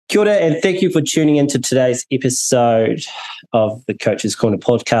Kia ora, and thank you for tuning into today's episode of the Coach's Corner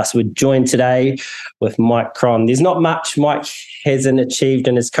podcast. We're joined today with Mike Cron. There's not much Mike hasn't achieved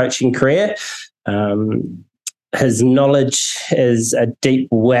in his coaching career. His knowledge is a deep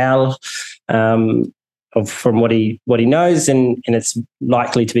well from what he knows, and it's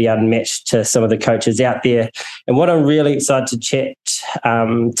likely to be unmatched to some of the coaches out there. And what I'm really excited to chat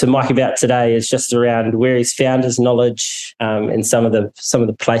to Mike about today is just around where he's found his knowledge and some of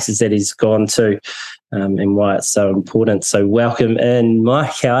the places that he's gone to and why it's so important. So welcome in,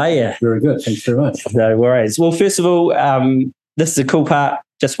 Mike. How are you? Very good. Thanks very much. No worries. Well, first of all, this is a cool part.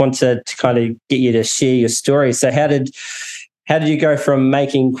 Just wanted to kind of get you to share your story. So how did you go from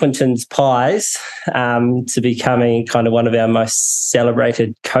making Quinton's pies to becoming kind of one of our most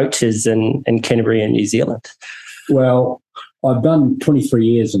celebrated coaches in Canterbury and New Zealand? Well, I've done 23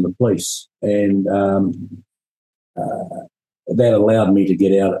 years in the police, and that allowed me to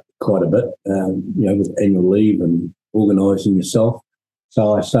get out quite a bit, with annual leave and organising yourself.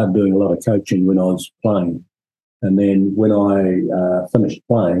 So I started doing a lot of coaching when I was playing. And then when I finished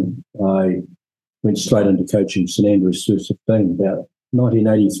playing, I went straight into coaching St Andrews First 15 about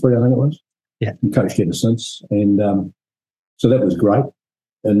 1983, I think it was. Yeah. And coached ever since. And so that was great.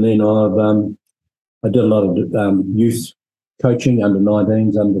 And then I did a lot of youth coaching, under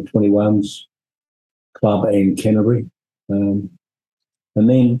 19s, under 21s, club and Canterbury. And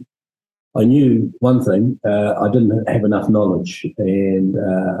then I knew one thing, I didn't have enough knowledge. And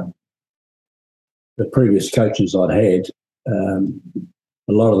the previous coaches I'd had, a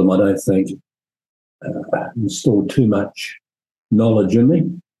lot of them I don't think installed too much knowledge in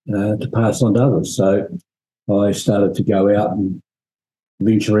me to pass on to others. So I started to go out and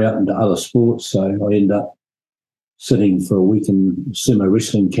venture out into other sports. So I ended up sitting for a week in a sumo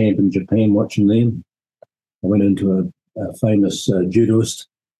wrestling camp in Japan, watching them. I went into a famous judoist.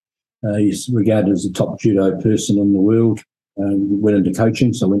 He's regarded as the top judo person in the world. Went into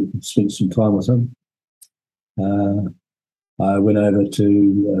coaching, so I went and spent some time with him. I went over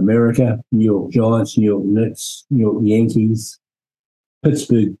to America, New York Giants, New York Knicks, New York Yankees,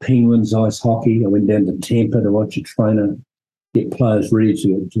 Pittsburgh Penguins ice hockey. I went down to Tampa to watch a trainer get players ready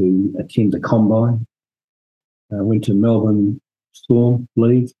to attend the combine. I went to Melbourne Storm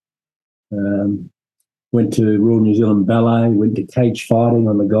League, went to Royal New Zealand Ballet, went to cage fighting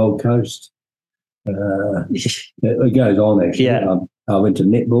on the Gold Coast. It goes on, actually. Yeah. I went to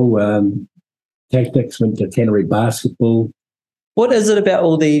netball, tactics, went to Canterbury basketball. What is it about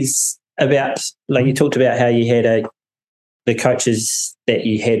all these, like you talked about how you had the coaches that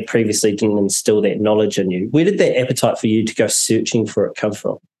you had previously didn't instill that knowledge in you. Where did that appetite for you to go searching for it come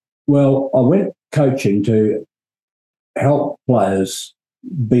from? Well, I went coaching to help players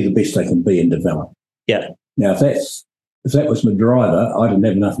be the best they can be and develop. Yeah. Now, if that was my driver, I didn't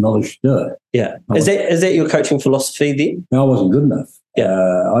have enough knowledge to do it. Yeah. Is that your coaching philosophy then? I wasn't good enough.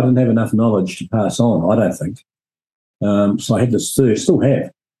 Yeah. I didn't have enough knowledge to pass on, I don't think. So I had this thirst, still have,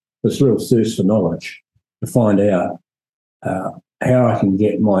 this real thirst for knowledge to find out how I can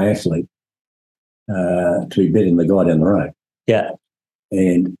get my athlete to be better than the guy down the road. Yeah.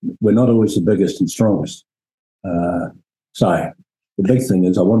 And we're not always the biggest and strongest. So the big thing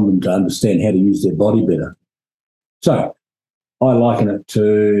is I want them to understand how to use their body better. So I liken it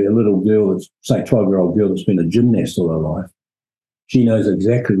to a little girl that's, say, 12-year-old girl that's been a gymnast all her life. She knows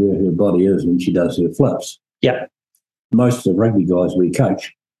exactly where her body is when she does her flips. Yeah. Most of the rugby guys we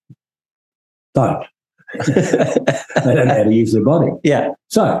coach don't. They don't know how to use their body. Yeah.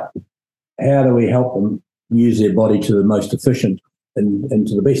 So how do we help them use their body to the most efficient and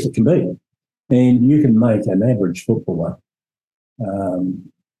to the best it can be? And you can make an average footballer,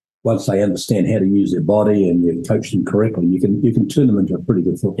 once they understand how to use their body and you coach them correctly, you can turn them into a pretty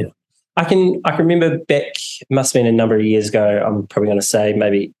good footballer. Yeah. I can remember back, it must have been a number of years ago, I'm probably going to say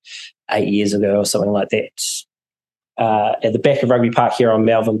maybe 8 years ago or something like that, at the back of Rugby Park here on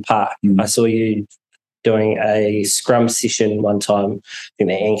Melbourne Park, I saw you doing a scrum session one time. I think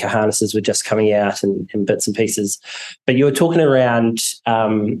the anchor harnesses were just coming out and bits and pieces. But you were talking around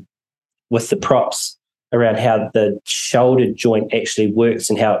with the props around how the shoulder joint actually works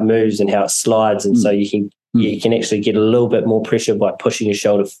and how it moves and how it slides. And so you can actually get a little bit more pressure by pushing your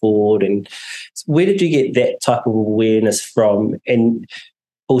shoulder forward. And where did you get that type of awareness from? And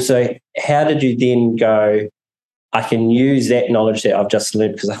also, how did you then go, I can use that knowledge that I've just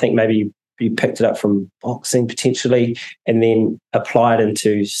learned, because I think maybe you picked it up from boxing potentially, and then apply it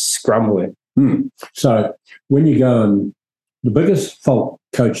into scrum work. So when you go and the biggest fault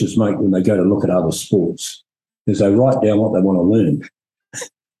coaches make when they go to look at other sports is they write down what they want to learn.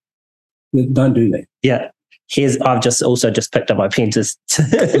 Don't do that. Yeah. I've just picked up my pen to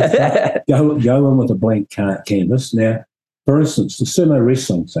go in with a blank canvas. Now, for instance, the sumo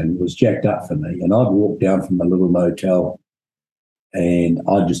wrestling thing was jacked up for me, and I'd walk down from a little motel and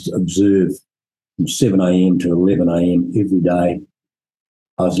I'd just observe from 7 a.m. to 11 a.m. every day.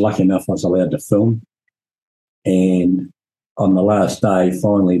 I was lucky enough I was allowed to film. And on the last day,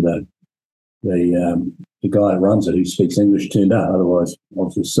 finally, the guy that runs it, who speaks English, turned up. Otherwise, I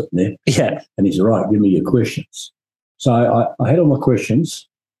was just sitting there. Yeah. And he said, right, give me your questions. So I had all my questions.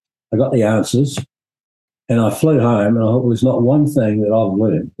 I got the answers. And I flew home, and I thought, well, there's not one thing that I've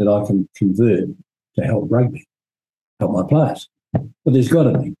learned that I can convert to help rugby, help my players. But there's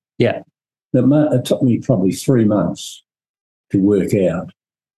got to be. Yeah. It took me probably 3 months to work out.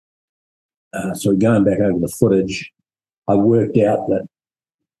 So going back over the footage, I worked out that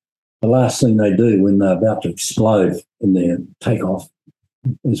the last thing they do when they're about to explode in their takeoff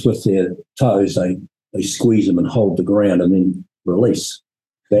is with their toes, they squeeze them and hold the ground and then release.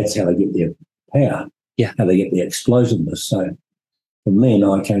 That's how they get their power, how they get the explosiveness. So from then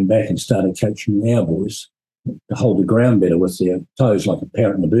I came back and started coaching our boys to hold the ground better with their toes like a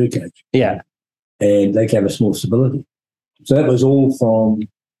parrot in a birdcage. Yeah. And they gave us more stability. So that was all from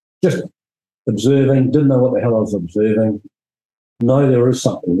just observing, didn't know what the hell I was observing. No, there is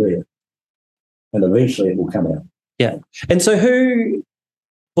something there. And eventually it will come out. Yeah. And so who,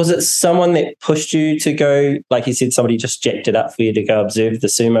 was it someone that pushed you to go, like you said, somebody just jacked it up for you to go observe the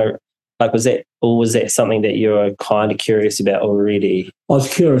sumo? Like was that something that you were kind of curious about already? I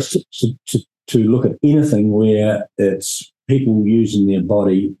was curious to look at anything where it's people using their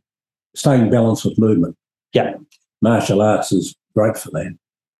body, staying balanced with movement. Yeah. Martial arts is great for that.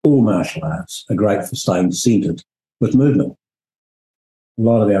 All martial arts are great for staying centred with movement. A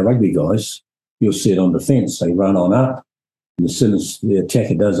lot of our rugby guys, you'll see it on defence, they run on up, and as soon as the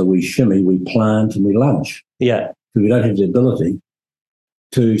attacker does a wee shimmy, we plant and we lunge. Yeah. Because we don't have the ability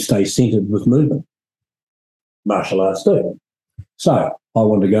to stay centred with movement. Martial arts do. So I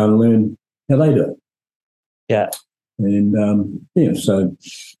wanted to go and learn how they do it. Yeah. And, so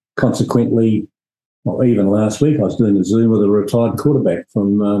consequently, well, even last week I was doing a Zoom with a retired quarterback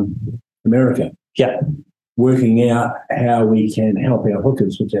from America. Yeah. Working out how we can help our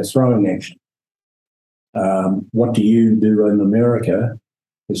hookers with their throwing action. What do you do in America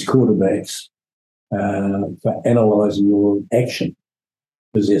as quarterbacks for analysing your action?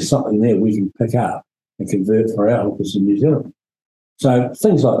 Is there something there we can pick up and convert for our hookers in New Zealand? So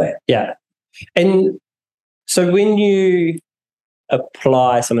things like that. Yeah. And so when you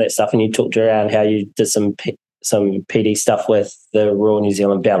apply some of that stuff and you talked around how you did some PD stuff with the Royal New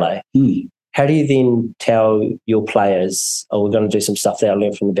Zealand Ballet, how do you then tell your players, oh, we're going to do some stuff that I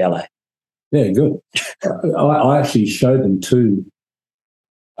learned from the ballet? Yeah, good. I actually showed them 2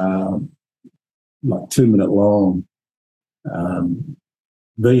 2-minute long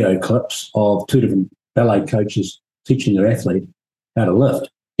video clips of 2 different ballet coaches teaching their athlete how to lift.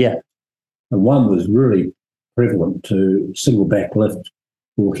 Yeah. And one was really prevalent to single back lift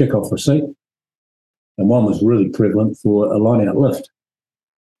for kick-off receipt, and one was really prevalent for a line-out lift.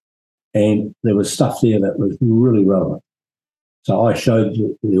 And there was stuff there that was really relevant. So I showed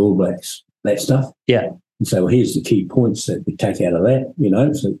the All Blacks that stuff. Yeah. And say, well, here's the key points that we take out of that,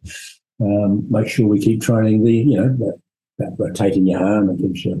 So make sure we keep training that rotating your arm. It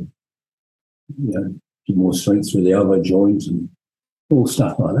gives you, give more strength through the elbow joints and all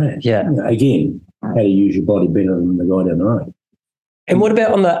stuff like that. Yeah. Again, how to use your body better than the guy down the road. And what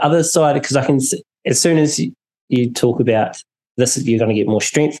about on the other side? Because I can, as soon as you talk about this, you're going to get more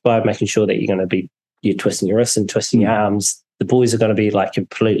strength by making sure that you're twisting your wrists and twisting your arms. The boys are going to be like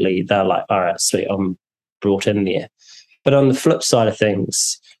they're like, all right, sweet, I'm brought in there. But on the flip side of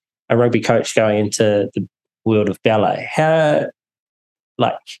things, a rugby coach going into the world of ballet, how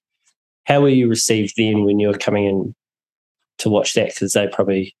were you received then when you were coming in to watch that? Because they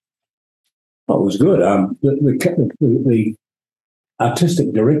probably... Oh, it was good. The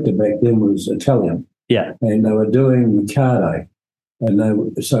artistic director back then was Italian. Yeah. And they were doing Mikado.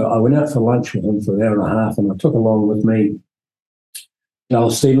 And so I went out for lunch with them for an hour and a half, and I took along with me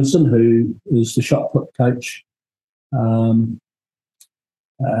Noel Stevenson, who is the shot put coach for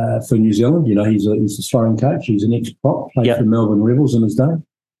New Zealand. He's the throwing coach. He's an ex-prop, played for Melbourne Rebels in his day.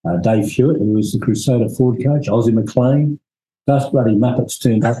 Dave Hewitt, who was the Crusader forward coach. Ozzie McLean. Those bloody Muppets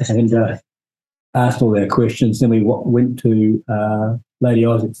turned up and asked all our questions. Then we went to Lady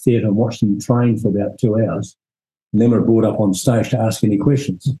Isaac Theatre and watched them train for about 2 hours. And then we were brought up on stage to ask any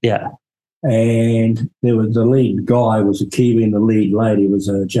questions. Yeah. And there was the lead guy was a Kiwi and the lead lady was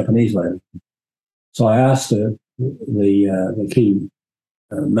a Japanese lady. So I asked her, the key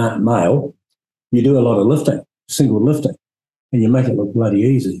male, you do a lot of lifting. single lifting, and you make it look bloody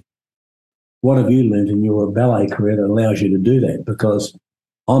easy. What have you learned in your ballet career that allows you to do that? Because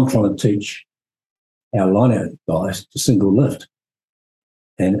I'm trying to teach our line-out guys to single lift.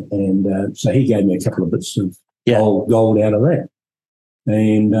 And so he gave me a couple of bits of gold out of that.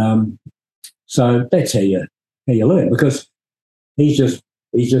 And so that's how you learn, because he's just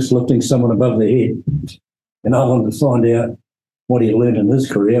lifting someone above their head. And I wanted to find out what he learned in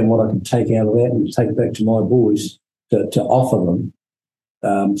his career and what I could take out of that and take back to my boys to offer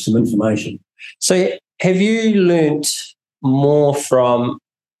them some information. So have you learnt more from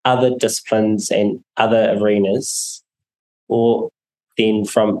other disciplines and other arenas, or then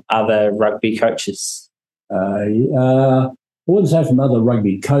from other rugby coaches? I wouldn't say from other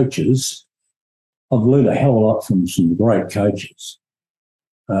rugby coaches. I've learned a hell of a lot from some great coaches.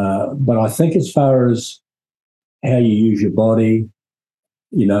 But I think as far as how you use your body,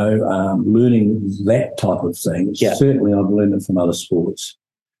 learning that type of thing, certainly I've learned it from other sports.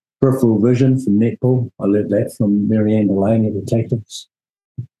 Peripheral vision from netball, I learned that from Marianne Delaney at the Tactics.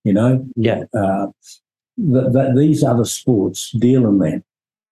 These other sports deal in that.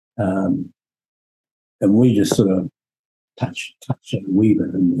 And we just sort of touch it a wee bit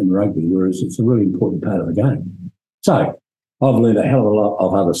in rugby, whereas it's a really important part of the game. So I've learned a hell of a lot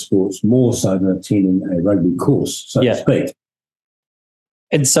of other sports, more so than attending a rugby course, so to speak.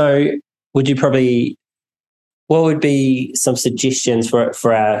 And so what would be some suggestions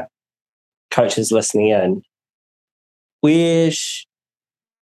for our coaches listening in? Where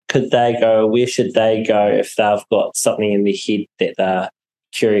could they go? Where should they go if they've got something in their head that they're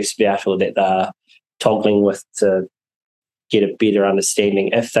curious about or that they're toggling with to get a better understanding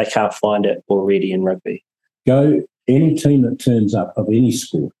if they can't find it already in rugby? Go any team that turns up of any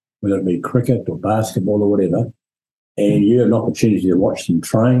sport, whether it be cricket or basketball or whatever, and you have an opportunity to watch them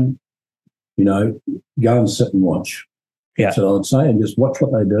train, go and sit and watch. That's what I would say, and just watch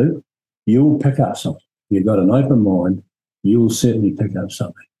what they do. You'll pick up something. You've got an open mind, you'll certainly pick up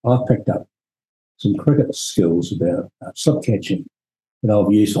something. I've picked up some cricket skills about slip catching that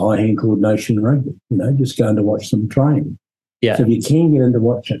I've used for high hand coordination in rugby, just going to watch them train. Yeah. So if you can get in to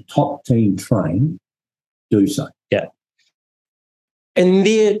watch a top team train, do so. Yeah. And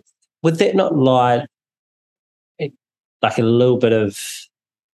would that not lie like a little bit of,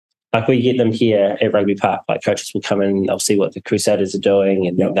 like we get them here at Rugby Park, like coaches will come in, they'll see what the Crusaders are doing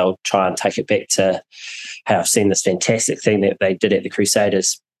and they'll try and take it back to, hey, I've seen this fantastic thing that they did at the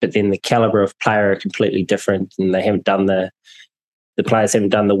Crusaders, but then the calibre of player are completely different and they haven't done the players haven't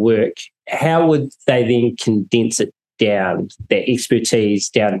done the work. How would they then condense it down, their expertise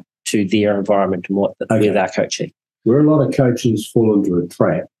down to their environment and where they're coaching? Where a lot of coaches fall into a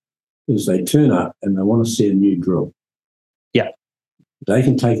trap is they turn up and they want to see a new drill. Yeah. They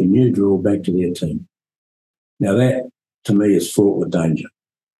can take a new drill back to their team. Now that, to me, is fraught with danger.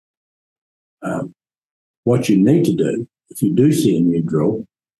 What you need to do, if you do see a new drill,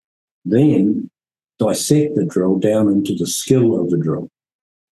 then dissect the drill down into the skill of the drill.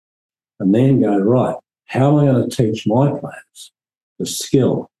 And then go, right, how am I going to teach my players the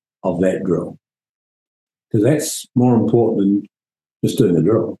skill of that drill? Because that's more important than just doing the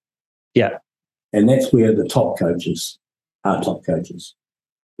drill. Yeah. And that's where the top coaches are top coaches,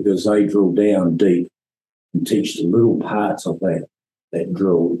 because they drill down deep and teach the little parts of that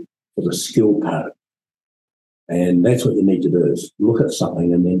drill for the skill part. And that's what you need to do, is look at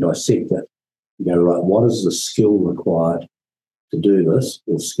something and then dissect it. You go, right, what is the skill required to do this,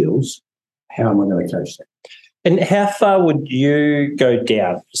 or skills? How am I going to coach that? And how far would you go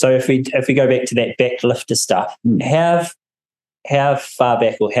down? So if we go back to that back lifter stuff, how far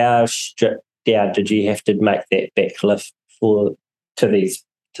back or how stripped down did you have to make that back lift to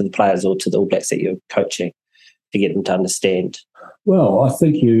the players or to the All Blacks that you're coaching to get them to understand? Well, I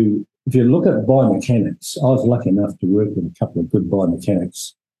think if you look at biomechanics, I was lucky enough to work with a couple of good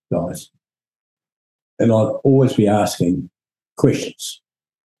biomechanics guys, and I'd always be asking questions,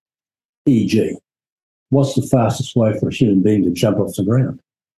 e.g., what's the fastest way for a human being to jump off the ground?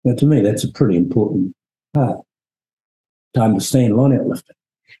 Now, to me, that's a pretty important part to understand line-out lifting.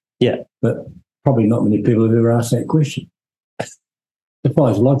 Yeah. But probably not many people have ever asked that question.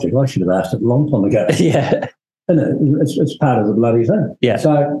 Defies logic. I should have asked it a long time ago. Yeah. And it's part of the bloody thing. Yeah.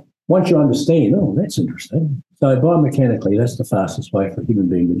 So once you understand, that's interesting. So biomechanically, that's the fastest way for a human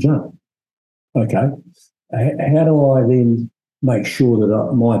being to jump. Okay. How do I then make sure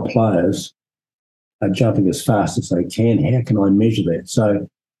that my players are jumping as fast as they can? How can I measure that? So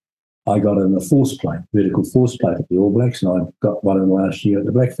I got in the force plate, vertical force plate at the All Blacks, and I got one in last year at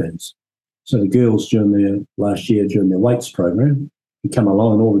the Black Ferns. So the girls during their weights program, you come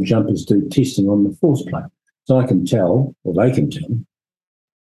along and all the jumpers do testing on the force plate. So I can tell, or they can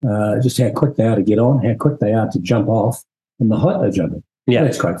tell, just how quick they are to get on, how quick they are to jump off, and the height they're jumping. Yeah.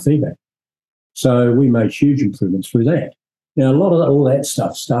 That's great feedback. So we made huge improvements through that. Now, a lot of all that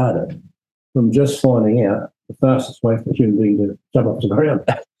stuff started from just finding out the fastest way for a human being to jump off the ground.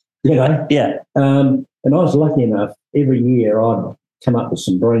 Yeah. And I was lucky enough, every year I'd come up with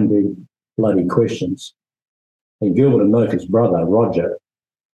some brain dead bloody questions. And Gilbert and Noka's brother, Roger,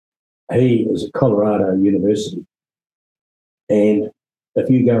 he is at Colorado University. And if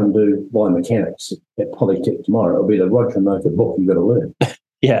you go and do biomechanics at Polytech tomorrow, it'll be the Roger and Noka book you've got to learn.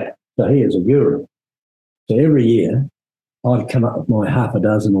 Yeah. So he is a guru. So every year I'd come up with my half a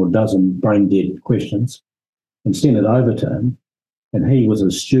dozen or dozen brain dead questions and send it over to him. And he with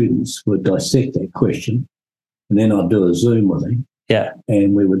his students would dissect that question. And then I'd do a Zoom with him. Yeah.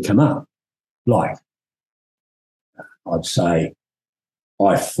 And we would come up like, I'd say,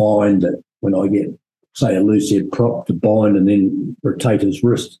 I find that when I get, say, a loose head prop to bind and then rotate his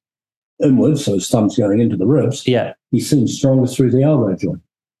wrist inwards, so his thumb's going into the ribs, Yeah. he seems stronger through the elbow joint.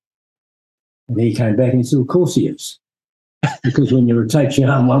 And he came back and he said, of course he is. Because when you rotate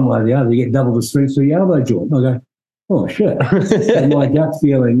your arm one way or the other, you get double the strength through the elbow joint. I go, oh, shit. So my gut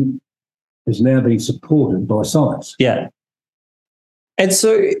feeling has now been supported by science. Yeah. And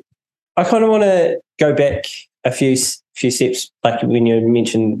so I kind of want to go back a few steps, like when you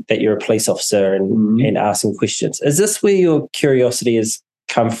mentioned that you're a police officer and asking questions. Is this where your curiosity has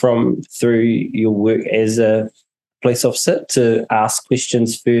come from through your work as a police officer, to ask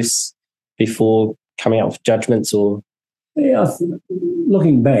questions first before coming up with judgments? Or Yeah,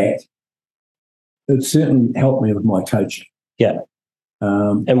 looking back, it certainly helped me with my coaching. Yeah.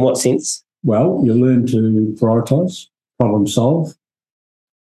 In what sense? Well, you learn to prioritise, problem solve.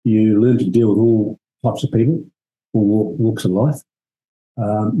 You learn to deal with all types of people, all walks of life.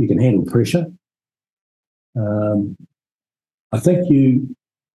 You can handle pressure. I think you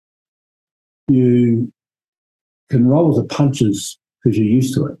can roll with the punches because you're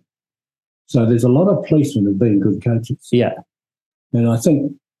used to it. So there's a lot of policemen who've been good coaches. Yeah. And I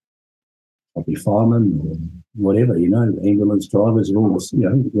think probably firemen or whatever, ambulance drivers and all this,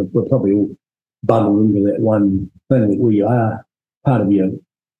 we're probably all bundled into that one thing that we are part of your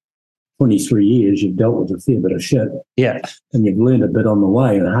 23 years, you've dealt with a fair bit of shit. Yeah. And you've learned a bit on the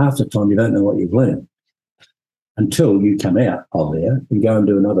way, and half the time you don't know what you've learned until you come out of there and go and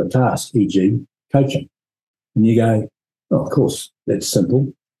do another task, e.g. coaching. And you go, oh, of course, that's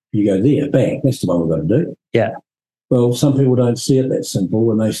simple. You go there, bang, that's the one we've got to do. Yeah. Well, some people don't see it that simple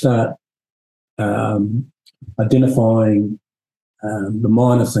when they start identifying the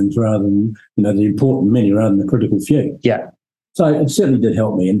minor things rather than, the important many rather than the critical few. Yeah. So it certainly did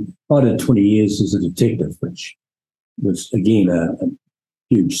help me. And I did 20 years as a detective, which was, again, a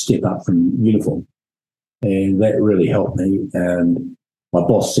huge step up from uniform. And that really helped me. And my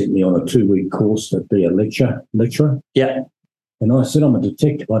boss sent me on a 2-week course to be a lecturer. Yeah. And I said, I'm a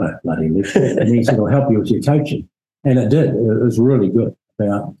detective, I don't bloody lecture. And he said, I'll help you with your coaching. And it did. It was really good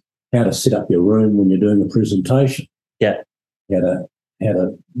about how to set up your room when you're doing a presentation. Yeah. How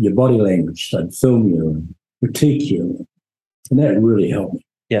to your body language, so film you and critique you. And that really helped me.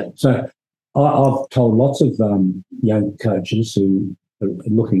 Yeah. So I've told lots of young coaches who are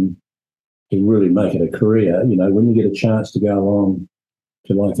looking to really make it a career, when you get a chance to go along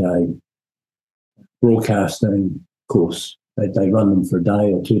to like a broadcasting course, they run them for a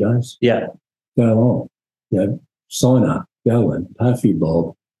day or 2 days. Yeah. Go along, sign up, go in, pay a few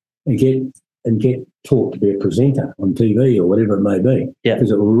bob, and get taught to be a presenter on TV or whatever it may be. Yeah.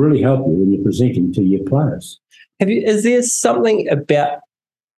 Because it will really help you when you're presenting to your players. Is there something about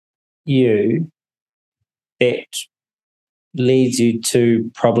you that leads you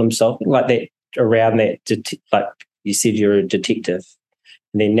to problem solving, like that, around that, like you said you're a detective,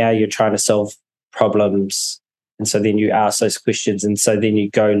 and then now you're trying to solve problems, and so then you ask those questions, and so then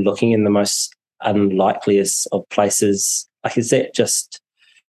you go looking in the most unlikeliest of places. Like, is that just...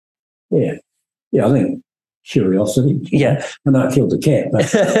 Yeah, I think curiosity. Yeah. I know it killed the cat,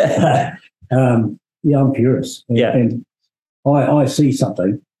 but yeah, I'm curious. And I see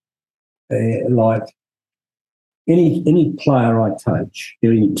something like any player I coach,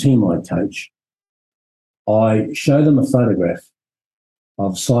 any team I coach, I show them a photograph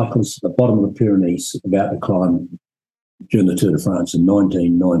of cyclists at the bottom of the Pyrenees about to climb during the Tour de France in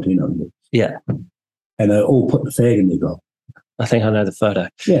 1919. Yeah. And they all put the fag in their goal. I think I know the photo.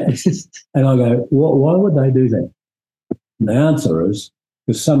 Yeah. And I go, why would they do that? And the answer is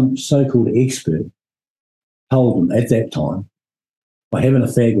because some so-called expert told them at that time, by having a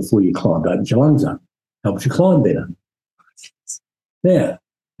fag before you climb, opens your lungs up, helps you climb better. Now,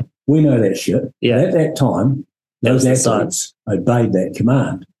 We know that shit. Yeah. At that time, those athletes obeyed that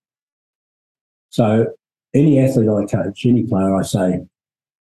command. So any athlete I coach, any player, I say,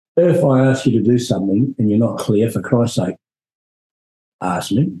 if I ask you to do something and you're not clear, for Christ's sake,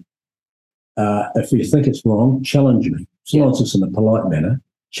 ask me. If you think it's wrong, challenge me. As long as it's in a polite manner,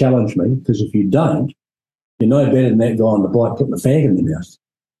 challenge me, because if you don't, you're no better than that guy on the bike putting the fag in their mouth.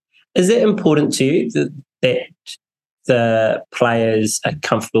 Is it important to you that the players are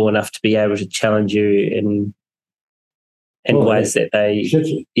comfortable enough to be able to challenge you in ways that they... Should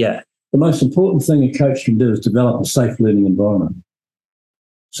you? Yeah. The most important thing a coach can do is develop a safe learning environment.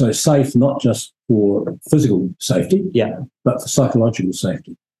 So safe not just for physical safety, but for psychological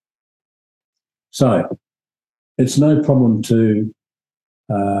safety. So it's no problem to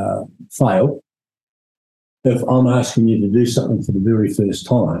fail. If I'm asking you to do something for the very first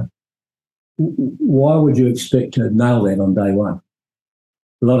time, why would you expect to nail that on day one?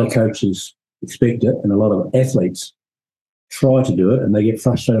 A lot of coaches expect it, and a lot of athletes try to do it, and they get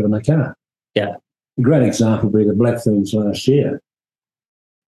frustrated when they can't. Yeah. A great example would be the Blackburns last year.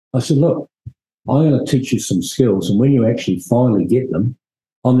 I said, look, I'm going to teach you some skills, and when you actually finally get them,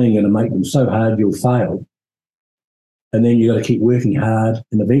 I'm then going to make them so hard you'll fail. And then you've got to keep working hard,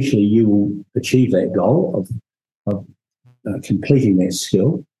 and eventually you will achieve that goal of completing that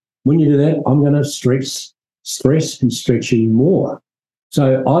skill. When you do that, I'm going to stress and stretch you more.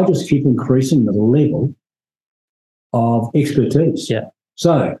 So I just keep increasing the level of expertise. Yeah.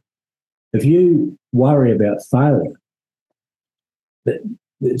 So if you worry about failure,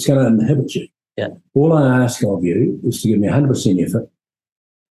 it's going to inhibit you. Yeah. All I ask of you is to give me 100% effort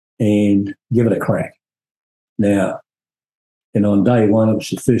and give it a crack. Now, and on day one,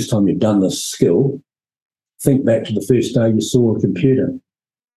 which is the first time you've done this skill, think back to the first day you saw a computer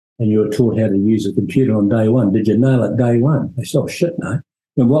and you were taught how to use a computer on day one. Did you nail it day one? They said, oh, shit, no.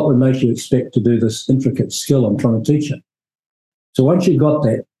 And what would make you expect to do this intricate skill I'm trying to teach you? So once you've got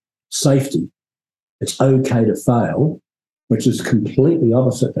that safety, it's okay to fail, which is completely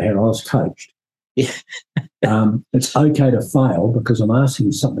opposite to how I was coached. Yeah. It's okay to fail because I'm asking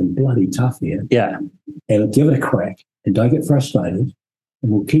you something bloody tough here. Yeah. And give it a crack and don't get frustrated.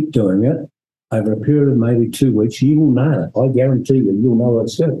 And we'll keep doing it over a period of maybe 2 weeks. You will know it. I guarantee you'll know what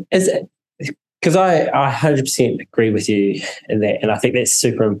it's doing. Is it? Because I 100% agree with you in that, and I think that's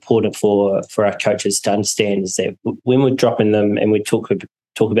super important for our coaches to understand, is that when we're dropping them, and we talk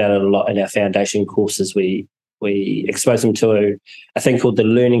about it a lot in our foundation courses, we expose them to a thing called the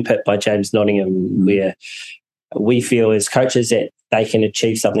Learning Pit by James Nottingham, where we feel as coaches that they can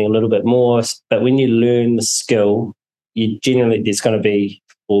achieve something a little bit more, but when you learn the skill, you generally, there's going to be,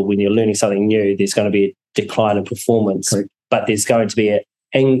 or when you're learning something new, there's going to be a decline in performance. Correct. But there's going to be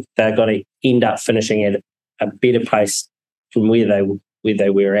and they're going to end up finishing at a better place from where they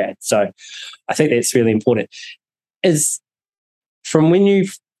were at. So I think that's really important. Is from when you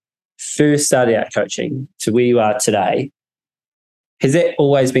first started out coaching to where you are today, has that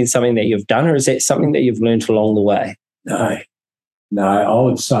always been something that you've done, or is that something that you've learned along the way? No, I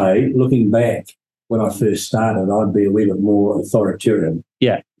would say, looking back, when I first started, I'd be a wee bit more authoritarian.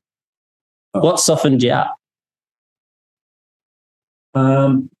 Yeah. What softened you up?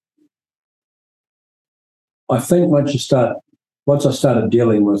 I think once I started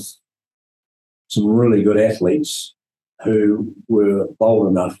dealing with some really good athletes who were bold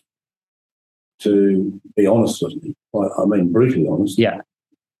enough to be honest with me, I mean brutally honest,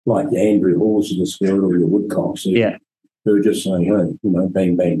 like your Andrew Halls of this world or your Woodcocks, who were just saying, hey,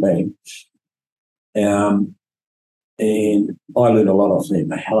 bang, bang, bang. And I learned a lot off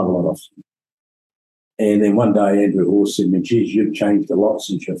them, a hell of a lot off them. And then one day Andrew Horse said to me, geez, you've changed a lot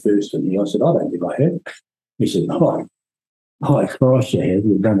since your first interview. I said, I don't think I have. He said, oh Christ, you have.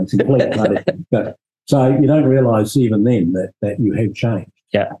 You've done a complete bloody. So you don't realise even then that you have changed.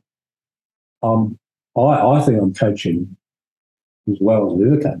 Yeah. I think I'm coaching as well as I've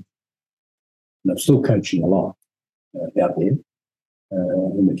ever coached. And I'm still coaching a lot out there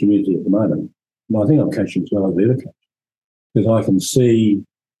in the community at the moment. And I think I'm coaching as well as I've ever coached because I can see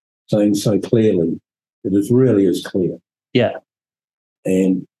things so clearly. It really is clear. Yeah.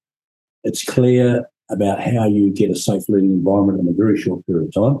 And it's clear about how you get a safe learning environment in a very short period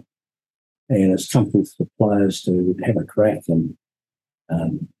of time. And it's comfortable for players to have a crack and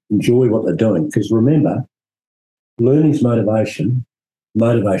enjoy what they're doing. Because remember, learning's motivation,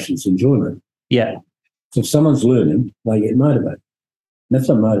 motivation's enjoyment. Yeah. So if someone's learning, they get motivated. And if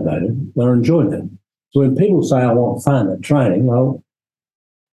they're motivated, they're enjoying it. So when people say, I want fun at training, well,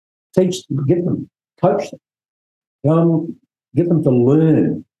 get them. Coach them. Get them to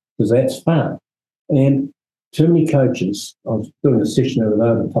learn because that's fun. And too many coaches, I was doing a session over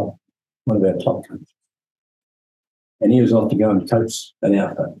the top one of our top coaches. And he was off to go and coach an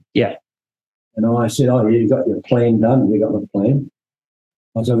outfit. Yeah. And I said, oh, yeah, you got your plan done? You got my plan?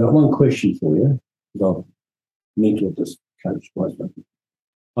 I said, I've got one question for you, because I've mentored this coach twice.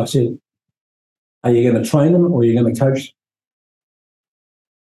 I said, are you going to train them or are you going to coach?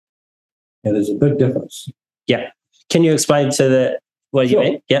 And there's a big difference. Yeah. Can you explain what you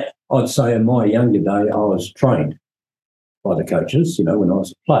mean? Yeah. I'd say in my younger day, I was trained by the coaches, when I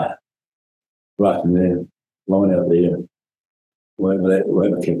was a player. Right in there, line out there,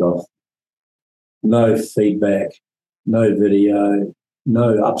 wherever kick off. No feedback, no video,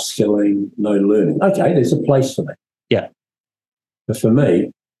 no upskilling, no learning. Okay, there's a place for that. Yeah. But for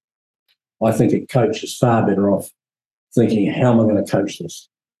me, I think a coach is far better off thinking, how am I going to coach this?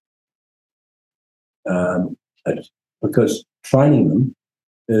 Because training them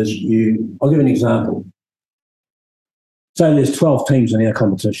is I'll give you an example. Say there's 12 teams in our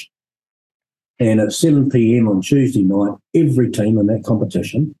competition, and at 7 p.m. on Tuesday night, every team in that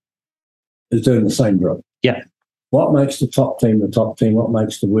competition is doing the same drill. Yeah. What makes the top team the top team? What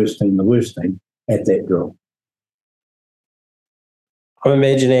makes the worst team at that drill? I'm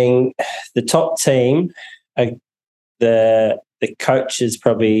imagining the top team, the coach is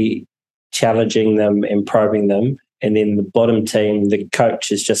probably challenging them and probing them, and then the bottom team, the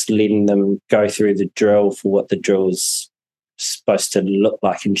coach is just letting them go through the drill for what the drill is supposed to look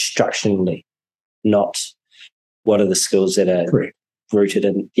like instructionally, not what are the skills that are correct, rooted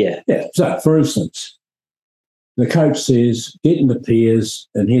in. Yeah. So, for instance, the coach says, get in the pairs,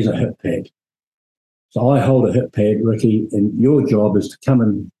 and here's a hip pad. So I hold a hip pad, Ricky, and your job is to come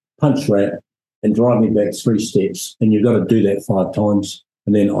and punch wrap and drive me back 3 steps, and you've got to do that 5 times,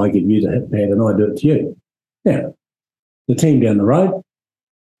 and then I give you the hip pad and I do it to you. Now, the team down the road,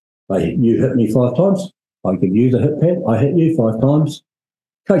 you hit me 5 times, I give you the hip pad, I hit you 5 times.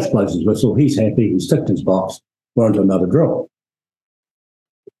 Coach blows his whistle, he's happy, he's ticked his box, we're on to another drill.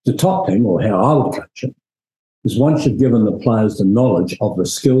 The top team, or how I would coach it, is once you've given the players the knowledge of the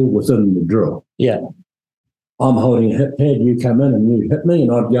skill within the drill. Yeah. I'm holding a hip pad, you come in and you hit me,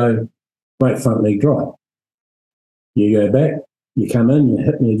 and I'd go, great front leg drive. You go back, you come in, you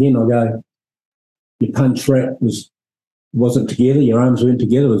hit me again, I go, your punch wrap wasn't together, your arms weren't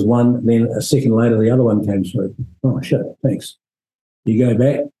together, it was one, then a second later the other one came through. Oh, shit, thanks. You go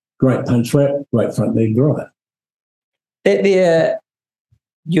back, great punch wrap, great front leg drive.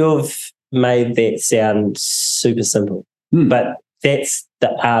 You've made that sound super simple, but that's the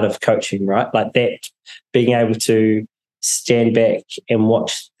art of coaching, right? Like that, being able to stand back and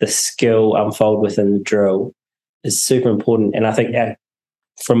watch the skill unfold within the drill is super important. And I think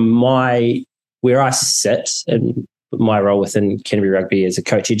from where I sit in my role within Canterbury Rugby as a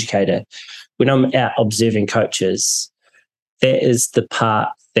coach educator, when I'm out observing coaches, that is the part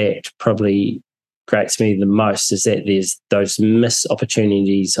that probably grates me the most, is that there's those missed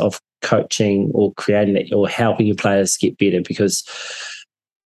opportunities of coaching or creating it or helping your players get better. Because,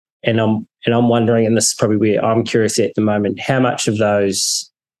 and I'm wondering, and this is probably where I'm curious at the moment, how much of those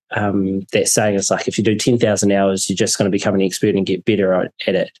that saying is like, if you do 10,000 hours, you're just going to become an expert and get better at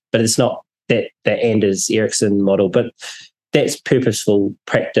it. But it's not that the Anders Ericsson model, but that's purposeful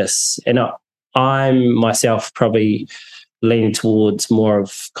practice. And I'm myself probably leaning towards more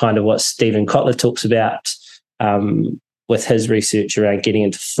of kind of what Stephen Kotler talks about with his research around getting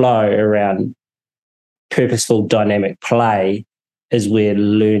into flow, around purposeful dynamic play is where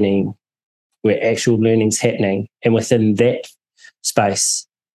actual learning's happening. And within that space,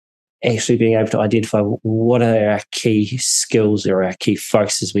 actually being able to identify what are our key skills or our key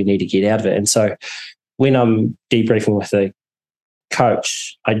focuses we need to get out of it. And so when I'm debriefing with a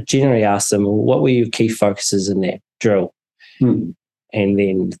coach, I generally ask them, well, what were your key focuses in that drill? And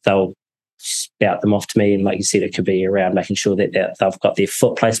then they'll spout them off to me. And like you said, it could be around making sure that they've got their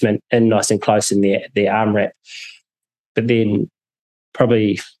foot placement in nice and close in their arm wrap. But then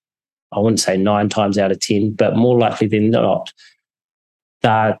probably, I wouldn't say 9 times out of 10, but more likely than not,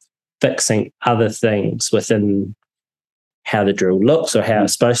 they're fixing other things within how the drill looks or how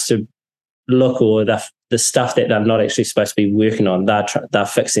it's supposed to look, or the stuff that they're not actually supposed to be working on. They're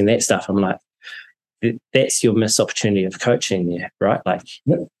fixing that stuff. I'm like, that's your missed opportunity of coaching there, right? Like,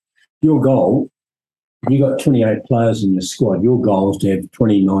 your goal, if you got 28 players in the squad, your goal is to have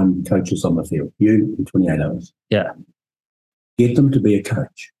 29 coaches on the field, you and 28 others. Yeah. Get them to be a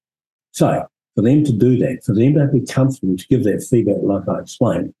coach. So for them to do that, for them to be comfortable to give that feedback like I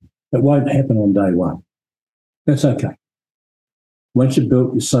explained, it won't happen on day one. That's okay. Once you've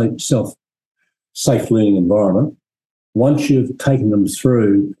built yourself safe learning environment, once you've taken them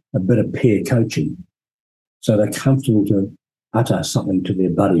through a bit of peer coaching, so they're comfortable to utter something to their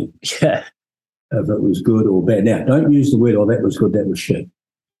buddy Yeah. if it was good or bad. Now, don't use the word, oh, that was good, that was shit.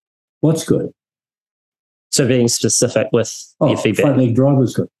 What's good? So being specific with your feedback. Front leg drive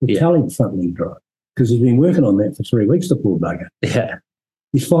was good. Tell him front leg drive, because he's been working on that for 3 weeks, the poor bugger. Yeah.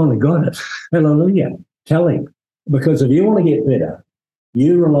 He's finally got it. Hallelujah. Tell him. Because if you want to get better,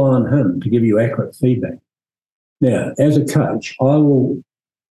 you rely on him to give you accurate feedback. Now, as a coach, I will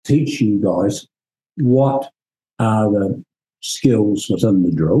teach you guys what are the skills within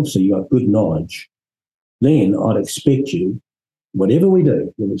the drill, so you got good knowledge. Then I'd expect you, whatever we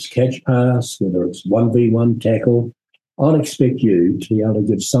do, whether it's catch pass, whether it's 1v1 tackle, I'd expect you to be able to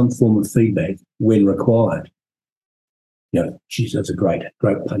give some form of feedback when required. You know, geez, that's a great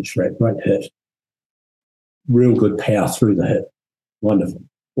punch rate, great hit. Real good power through the hit. Wonderful.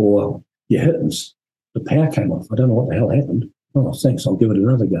 Or you hit and the power came off. I don't know what the hell happened. Oh, thanks, I'll give it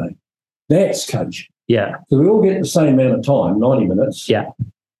another go. That's coaching. Yeah. So we all get the same amount of time, 90 minutes. Yeah.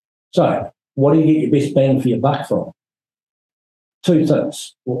 So what do you get your best bang for your buck from? 2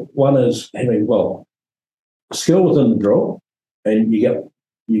 things. One is having, skill within the drill, and you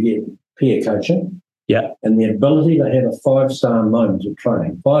get peer coaching. Yeah. And the ability to have a 5-star moment of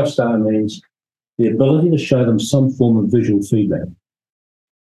training. 5-star means the ability to show them some form of visual feedback.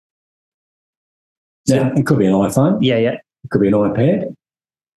 Now, it could be an iPhone. Yeah, yeah. It could be an iPad.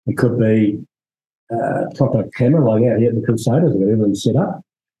 It could be a proper camera like out here at the Crusaders, where everything's set up.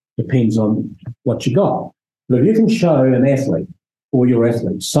 Depends on what you got. But if you can show an athlete or your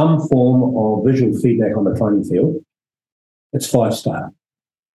athlete some form of visual feedback on the training field, it's 5-star.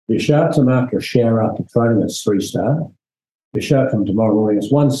 If you show it to them after a shower after training, it's 3-star. If you show it to them tomorrow morning,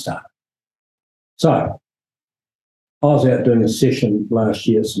 it's 1-star. So I was out doing a session last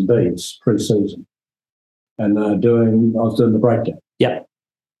year at St Bede's pre-season, and I was doing the breakdown. Yeah.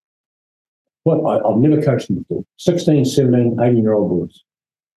 I've never coached them before. 16, 17, 18-year-old boys,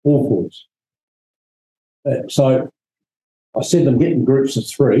 all boys. So I said them get in groups of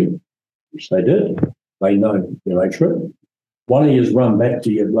 3, which they did. They know their age group. One of you run back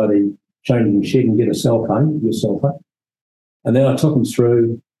to your bloody changing shed and get a cell phone, your cell phone. And then I took them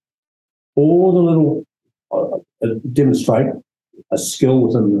through all the little, demonstrate a skill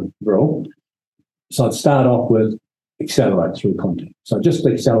within the drill. So I'd start off with accelerate through contact. So just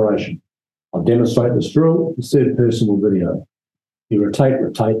the acceleration. I'll demonstrate this drill, the third person will video. You rotate,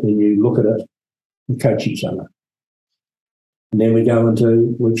 then you look at it and coach each other. And then we go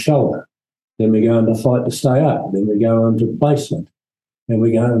into with shoulder. Then we go into fight to stay up. Then we go into placement. Then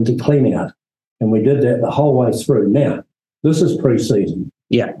we go into clean out. And we did that the whole way through. Now, this is pre-season.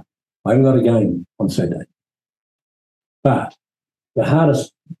 Yeah. I haven't got a game on Saturday. But the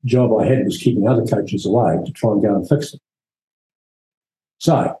hardest job I had was keeping other coaches away to try and go and fix it.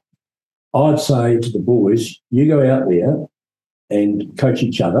 So I'd say to the boys, you go out there and coach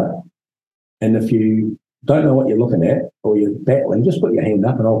each other. And if you don't know what you're looking at or you're battling, just put your hand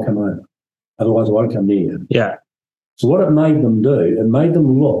up and I'll come over. Otherwise, I won't come near you. Yeah. So what it made them do, it made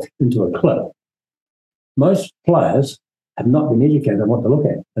them look into a clip. Most players have not been educated on what to look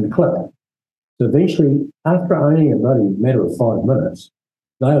at in a clip. So eventually, after only a matter of 5 minutes,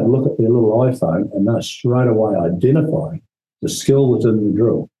 they would look at their little iPhone and they're straight away identifying the skill within the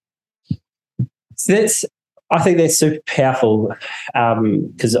drill. So I think that's super powerful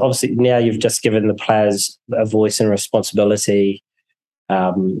because obviously now you've just given the players a voice and responsibility.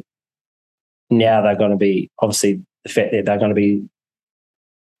 Now they're going to be, obviously, the fact that they're going to be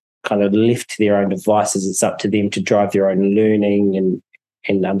kind of left to their own devices, it's up to them to drive their own learning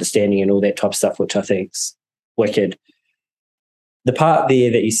and understanding and all that type of stuff, which I think's wicked. The part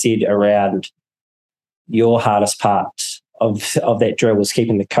there that you said around your hardest part of that drill was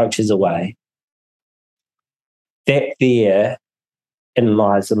keeping the coaches away, that there in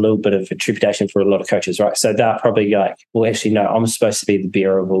lies a little bit of a trepidation for a lot of coaches, right? So they're probably like, well, actually, no, I'm supposed to be the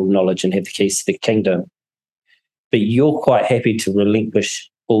bearer of all knowledge and have the keys to the kingdom. But you're quite happy to relinquish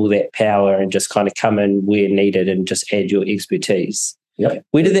all that power and just kind of come in where needed and just add your expertise. Yep.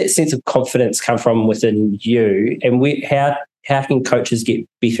 Where did that sense of confidence come from within you? And how can coaches get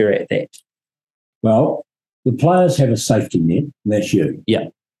better at that? Well, the players have a safety net, and that's you. Yeah.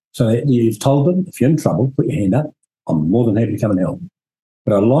 So you've told them, if you're in trouble, put your hand up. I'm more than happy to come and help.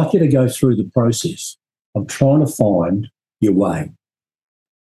 But I'd like you to go through the process of trying to find your way.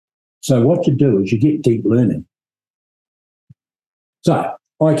 So what you do is you get deep learning. So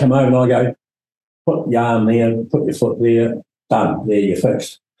I come over and I go, put your arm there, put your foot there, done, there, you're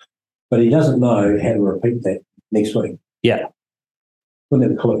fixed. But he doesn't know how to repeat that next week. Yeah. Wouldn't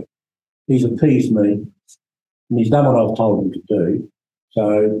have a clue. He's appeased me and he's done what I've told him to do.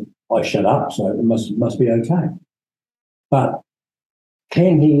 So I shut up, so it must be okay. But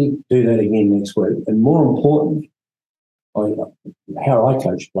can he do that again next week? And more importantly, how I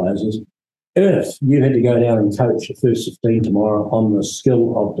coach players is, if you had to go down and coach the first 15 tomorrow on the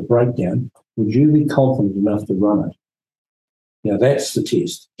skill of the breakdown, would you be confident enough to run it? That's the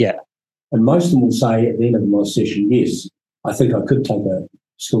test. Yeah. And most of them will say at the end of my session, yes, I think I could take a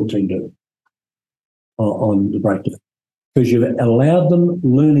school team to on the breakdown, because you've allowed them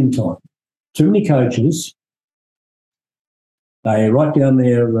learning time. Too many coaches, they write down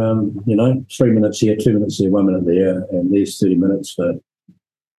their, 3 minutes here, 2 minutes there, 1 minute there, and there's 30 minutes for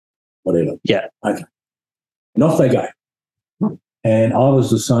whatever. Yeah. Okay. And off they go. And I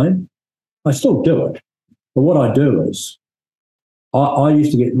was the same. I still do it. But what I do is, I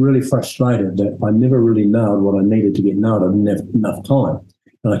used to get really frustrated that I never really nailed what I needed to get nailed. I didn't have enough time.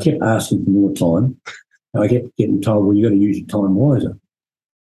 And I kept asking for more time. And I kept getting told, well, you've got to use your time wiser.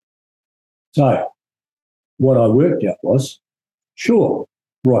 So what I worked out was, sure,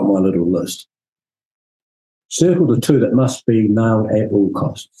 write my little list. Circle the 2 that must be nailed at all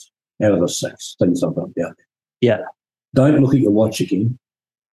costs out of the 6 things I've got down there. Yeah. Don't look at your watch again.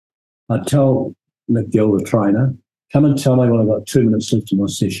 I tell Nick Gill, the trainer, come and tell me when I've got 2 minutes left in my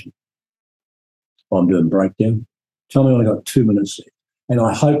session. I'm doing breakdown. Tell me when I've got 2 minutes left. And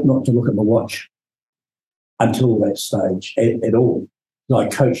I hope not to look at my watch until that stage at all. I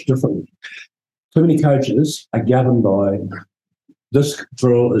coach differently. Too many coaches are governed by this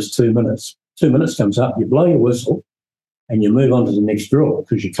drill is 2 minutes. 2 minutes comes up, you blow your whistle, and you move on to the next drill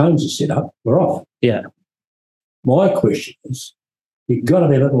because your cones are set up, we're off. Yeah. My question is, you've got to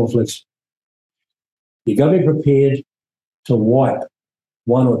be a little more flexible. You've got to be prepared to wipe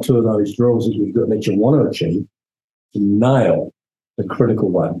 1 or 2 of those drills that you want to achieve to nail the critical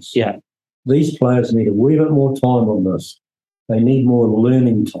ones. Yeah. These players need a wee bit more time on this. They need more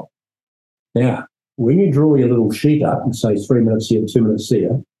learning time. Now, when you draw your little sheet up and say 3 minutes here, 2 minutes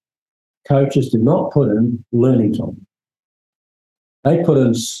there, coaches do not put in learning time. They put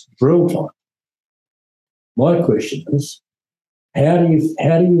in drill time. My question is, how do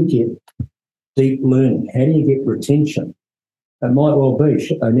you get deep learning? How do you get retention? It might well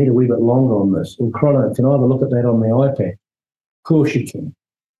be, they need a wee bit longer on this. Well, Cron, can I have a look at that on the iPad? Of course you can.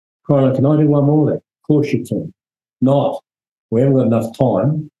 Cron, can I do one more of that? Of course you can. Not, we haven't got enough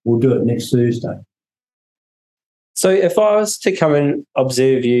time, we'll do it next Thursday. So if I was to come and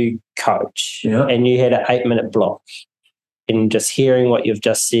observe you coach, and you had an 8-minute block, and just hearing what you've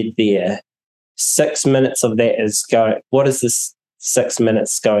just said there, 6 minutes of that is going, what is this 6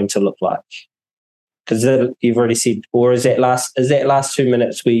 minutes going to look like? Because you've already said, or is that last 2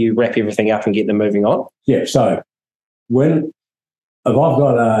 minutes where you wrap everything up and get them moving on? Yeah, so if I've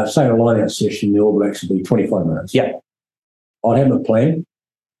got say a line-out session, the All Blacks will be 25 minutes. Yeah. I'd have a plan.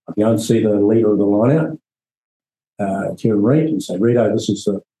 I'd go and see the leader of the line-out, Kieran Reid, and say, Redo, this is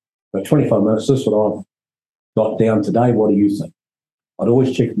the 25 minutes, this is what I've got down today, what do you think? I'd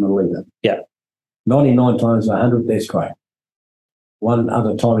always check with the leader. Yeah. 99 times 100, that's great. One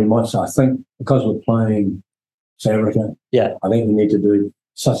other time he might say, I think because we're playing South Africa, I think we need to do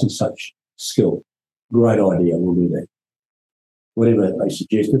such and such skill. Great idea, we'll do that. Whatever they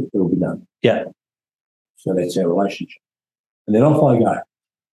suggested, it'll be done. Yeah. So that's our relationship. And then off I go.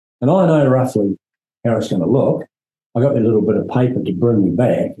 And I know roughly how it's going to look. I got a little bit of paper to bring me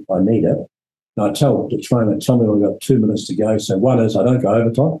back if I need it. And I tell the trainer, tell me when I've got 2 minutes to go. So 1 is I don't go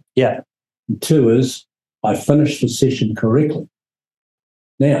overtime. Yeah. And 2 is I finish the session correctly.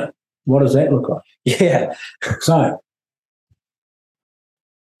 Now, what does that look like? Yeah. So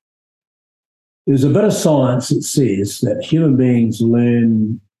there's a bit of science that says that human beings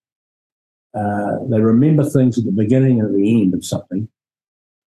learn, they remember things at the beginning and at the end of something,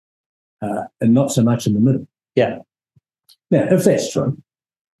 and not so much in the middle. Yeah. Now, if that's true,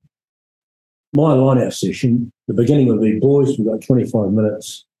 my line-out session, the beginning would be, boys, we've got 25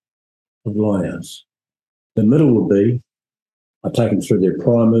 minutes of line-outs. The middle would be, I take them through their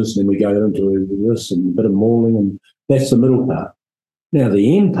primers, and then we go into this and a bit of mauling, and that's the middle part. Now,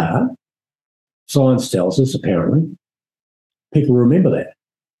 the end part, science tells us, apparently, people remember that,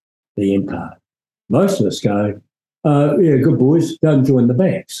 the end part. Most of us go, yeah, good boys, go and join the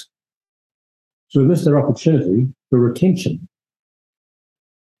backs. So we missed our opportunity for retention,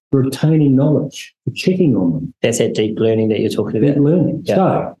 for retaining knowledge, for checking on them. That's that deep learning that you're talking about. Deep learning. Yeah.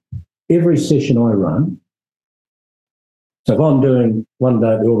 So every session I run, so if I'm doing one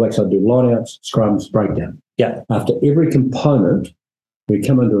day at the All Blacks, I do line-outs, scrums, breakdown. Yeah. After every component, we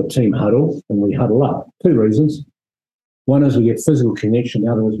come into a team huddle and we huddle up. 2 reasons. One is we get physical connection.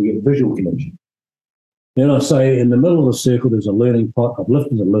 The other is we get visual connection. Then I say in the middle of the circle, there's a learning pot. I've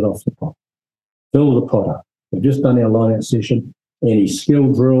lifted the lid off the pot. Fill the pot up. We've just done our line-out session. any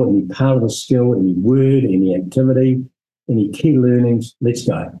skill drill, any part of the skill, any word, any activity, any key learnings, let's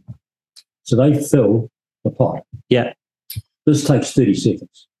go. So they fill the pot. Yeah. This takes 30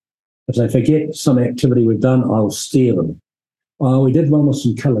 seconds. If they forget some activity we've done, I'll steer them. Oh, we did one with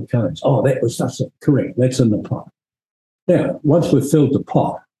some coloured cones. Oh, that's it. Correct. That's in the pot. Now, once we've filled the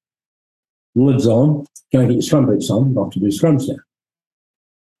pot, lids on, go and get your scrum boots on, not to do scrums now.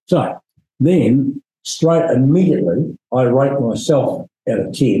 So then, straight immediately, I rate myself out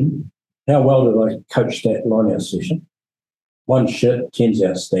of 10. How well did I coach that line-out session? 1 shit, 10's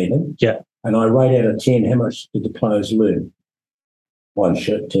outstanding. Yeah. And I rate out of 10, how much did the players learn? 1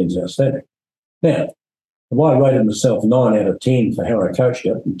 shit, 10's outstanding. Now, if I rated myself 9 out of 10 for how I coached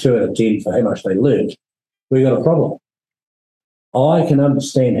it and 2 out of 10 for how much they learned, we've got a problem. I can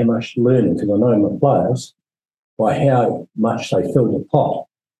understand how much learning because I know my players by how much they fill the pot,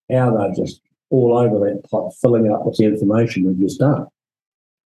 how they're just all over that pot, filling up with the information we've just done.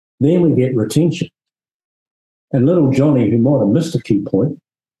 Then we get retention. And little Johnny, who might have missed a key point,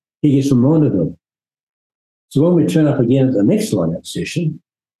 he gets reminded of it. So when we turn up again at the next line-out session,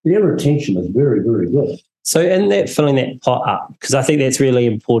 their retention is very, very good. So in that filling that pot up, because I think that's really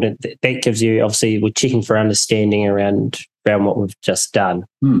important, that gives you, obviously, we're checking for understanding around what we've just done.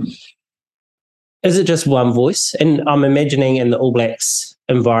 Is it just one voice? And I'm imagining in the All Blacks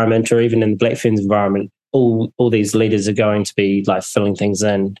environment or even in the Black Ferns environment, all these leaders are going to be like filling things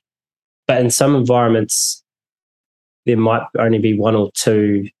in. But in some environments, there might only be 1 or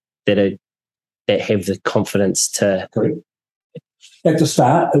 2 that have the confidence to... Correct. At the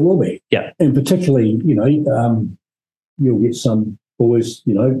start, it will be. Yeah. And particularly, you'll get some boys,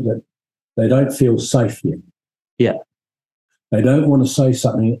 that they don't feel safe yet. Yeah. They don't want to say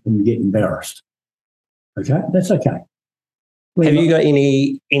something and get embarrassed. Okay? That's okay. Have you got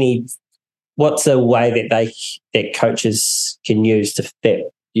any what's a way that coaches can use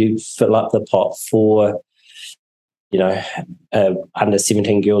that you fill up the pot for, under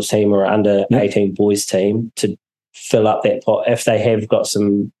 17 girls team or under 18 boys team to fill up that pot if they have got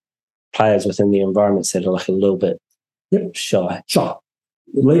some players within the environments that are like a little bit shy? Shy.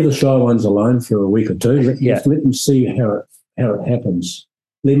 Leave the shy ones alone for a week or 2. Let them see how it happens.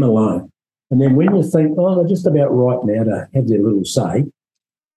 Leave them alone. And then when you think, they're just about right now to have their little say,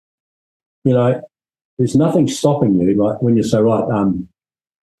 there's nothing stopping you. Like when you say, right,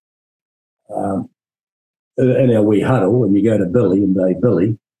 in our wee huddle, and you go to Billy and say,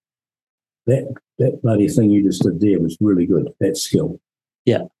 Billy, that bloody thing you just did there was really good, that skill.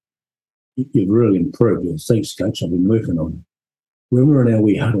 Yeah. You've really improved. Thanks, coach, I've been working on it. When we're in our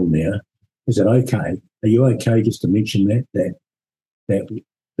wee huddle now, is it okay? Are you okay just to mention that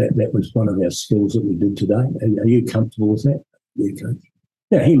was one of our skills that we did today? Are you comfortable with that? Yeah, coach.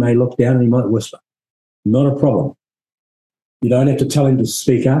 Now, he may look down and he might whisper. Not a problem. You don't have to tell him to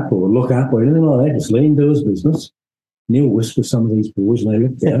speak up or look up or anything like that. Just let him do his business. And he'll whisper some of these boys and they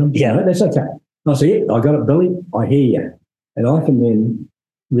look down. Yeah, that's okay. I say, I got it, Billy. I hear you. And I can then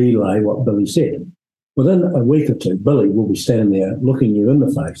relay what Billy said. Within a week or 2, Billy will be standing there looking you in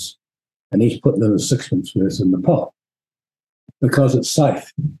the face and he's putting in a 6-months worth in the pot because it's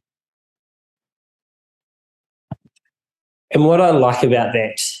safe. And what I like about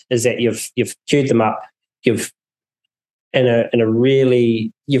that is that you've queued them up. You've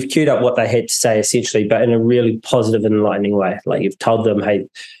queued up what they had to say essentially, but in a really positive, enlightening way. Like you've told them, hey,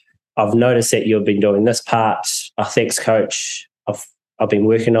 I've noticed that you've been doing this part. Oh, thanks, coach. I've been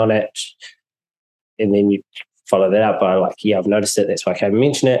working on it. And then you follow that up by like, yeah, I've noticed it. That's why I came and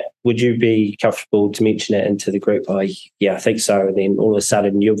mention it. Would you be comfortable to mention it into the group? Oh, yeah, I think so. And then all of a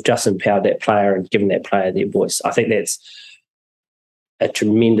sudden you've just empowered that player and given that player their voice. I think that's a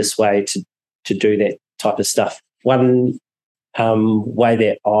tremendous way to do that type of stuff. One way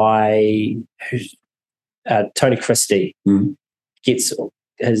that Tony Christie gets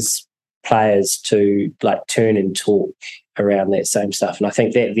his players to like turn and talk around that same stuff. And I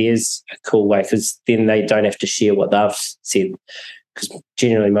think that there's a cool way because then they don't have to share what they've said, because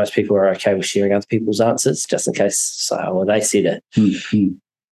generally most people are okay with sharing other people's answers just in case they said it. Mm-hmm.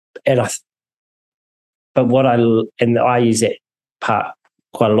 And I use that part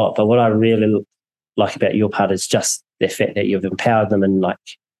quite a lot, but what I really like about your part is just the fact that you've empowered them in like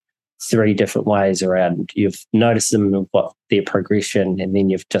 3 different ways around. You've noticed them and what their progression, and then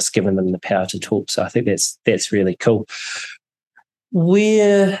you've just given them the power to talk. So I think that's really cool.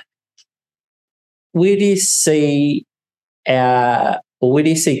 Where do you see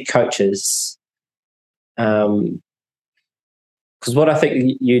coaches? Because what I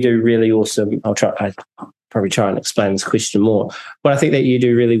think you do really awesome, probably try and explain this question more. What I think that you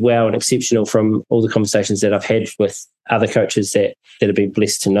do really well and exceptional from all the conversations that I've had with other coaches that have been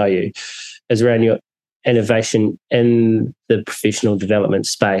blessed to know you is around your innovation in the professional development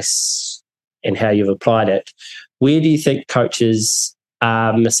space and how you've applied it. Where do you think coaches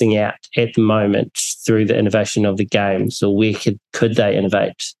are missing out at the moment through the innovation of the games, or where could they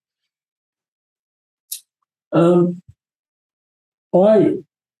innovate?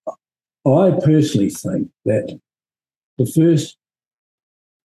 I personally think that the first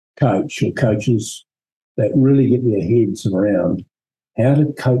coach or coaches that really get their heads around how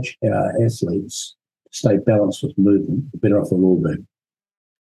to coach our athletes to stay balanced with movement, the better off they'll all be.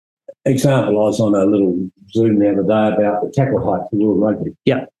 Example, I was on a little Zoom the other day about the tackle height for World Rugby.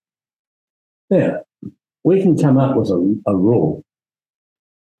 Yeah. Now, we can come up with a rule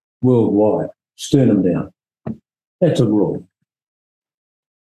worldwide, sternum down. That's a rule.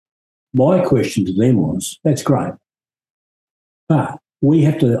 My question to them was, that's great, but we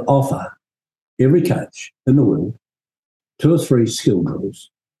have to offer every coach in the world 2 or 3 skill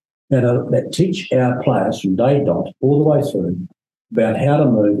drills that teach our players from day dot all the way through about how to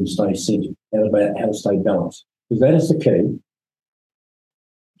move and stay centered, and about how to stay balanced. Because that is the key.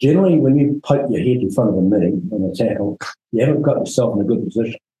 Generally, when you poke your head in front of a knee on a tackle, you haven't got yourself in a good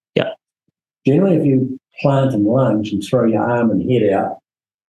position. Yeah. Generally, if you plant and lunge and throw your arm and head out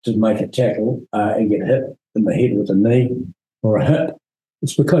to make a tackle and get hit in the head with a knee or a hip,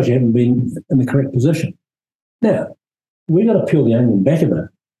 it's because you haven't been in the correct position. Now, we've got to peel the onion back a bit.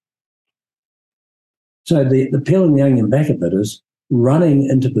 So the peeling the onion back a bit is running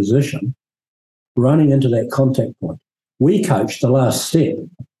into position, running into that contact point. We coach the last step.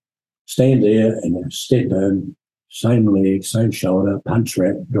 Stand there and then step in, same leg, same shoulder, punch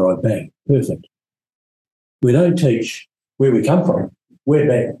wrap, drive back. Perfect. We don't teach where we come from. We're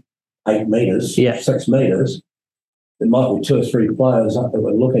back 8 metres, 6 metres. There might be 2 or 3 players up that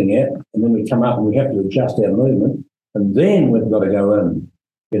we're looking at, and then we come up and we have to adjust our movement, and then we've got to go in,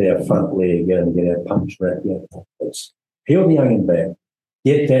 get our front leg in, get our punch wrap. It's peel the onion back,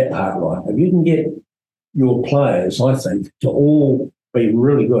 get that part right. If you can get your players, I think, to all be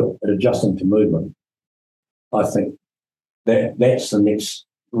really good at adjusting to movement, I think that's the next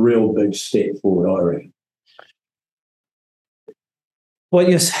real big step forward, I reckon. Well,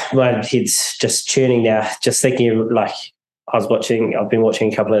 my head's just churning now, just thinking of, like, I've been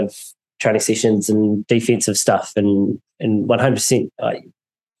watching a couple of training sessions and defensive stuff, and 100%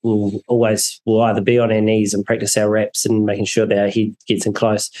 we'll either be on our knees and practice our reps and making sure that our head gets in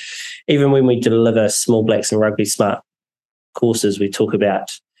close. Even when we deliver Small Blacks and Rugby Smart courses, we talk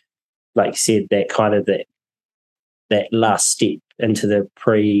about, like you said, that kind of that last step into the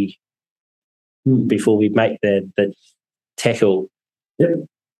before we make the tackle. Yep.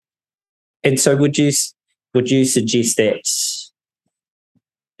 And so would you suggest that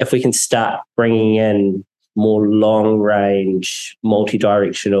if we can start bringing in more long-range,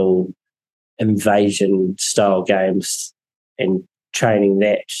 multi-directional invasion-style games and training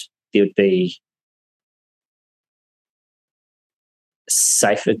that, there would be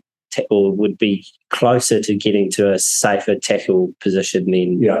safer or would be closer to getting to a safer tackle position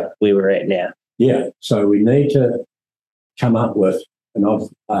than where we're at now? Yeah, so we need to come up with, and I've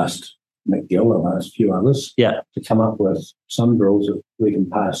asked Mick Gill, I've asked a few others, to come up with some drills that we can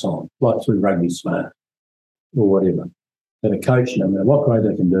pass on, like through Rugby Smart or whatever, that a coach, no matter what grade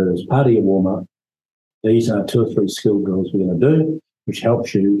they can do, as part of your warm-up, these are 2 or 3 skill drills we're going to do, which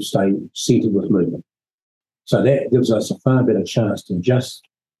helps you stay centered with movement. So that gives us a far better chance to adjust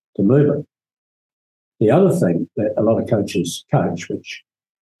to movement. The other thing that a lot of coaches coach, which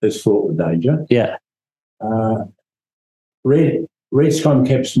is fraught with danger, red scrum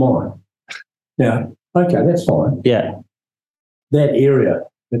cap's mine. Now, okay, that's fine. Yeah. That area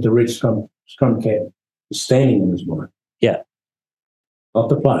that the red scrum cap is standing in is mine. Yeah. Not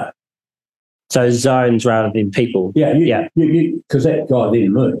the player. So zones rather than people. Yeah, because that guy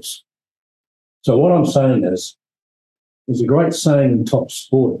then moves. So what I'm saying is, there's a great saying in top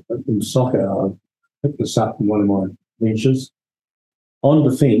sport, in soccer. I picked this up in one of my ventures. On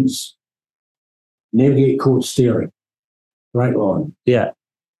defence, never get caught steering. Great line. Yeah.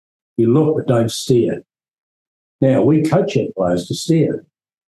 You look but don't steer. Now, we coach our players to steer.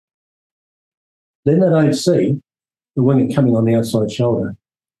 Then they don't see the winger coming on the outside shoulder.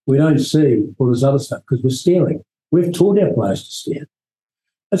 We don't see all this other stuff because we're steering. We've taught our players to steer.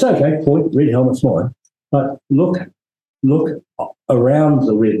 It's okay, point, red helmet's mine, but look around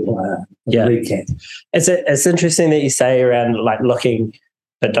the red player, the red cap. It's interesting that you say around like looking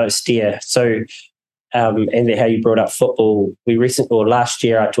but don't steer. So and then how you brought up football. Last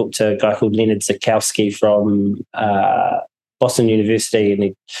year, I talked to a guy called Leonard Zakowski from Boston University,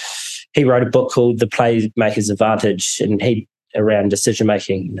 and he wrote a book called The Playmaker's Advantage, and around decision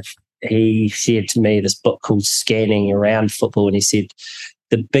making. He shared to me this book called Scanning Around Football, and he said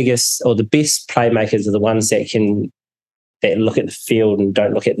the biggest or the best playmakers are the ones that look at the field and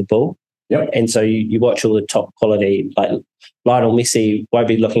don't look at the ball. Yep. And so you watch all the top quality, like Lionel Messi won't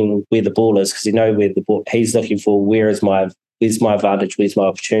be looking where the ball is because he knows where the ball. He's looking for where's my advantage, where's my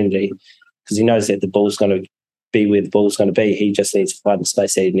opportunity, because he knows that the ball's going to be where the ball's going to be. He just needs to find the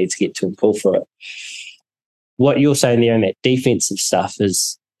space that he needs to get to and pull for it. What you're saying there in that defensive stuff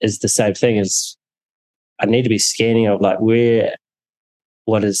is the same thing. As I need to be scanning of like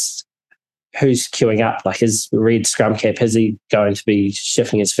who's queuing up? Like, is Red scrum cap, is he going to be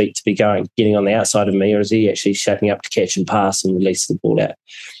shifting his feet to be getting on the outside of me, or is he actually shaping up to catch and pass and release the ball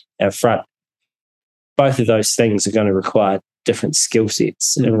out front? Both of those things are going to require different skill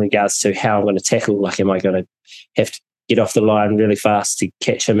sets in regards to how I'm going to tackle. Like, am I going to have to get off the line really fast to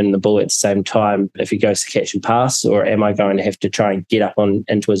catch him in the ball at the same time if he goes to catch and pass, or am I going to have to try and get up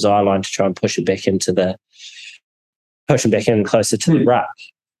into his eye line to try and push him back in closer to the ruck?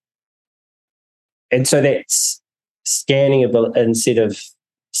 And so that's scanning instead of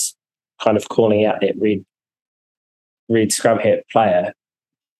kind of calling out that red scrum hat player.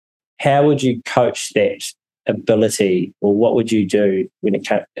 How would you coach that ability, or what would you do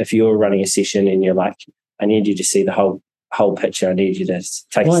if you're running a session and you're like, I need you to see the whole picture. I need you to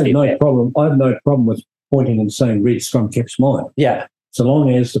take a step back. I have no problem with pointing and saying red scrum cap's mine. Yeah. So long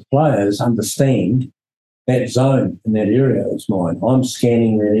as the players understand that zone in that area is mine. I'm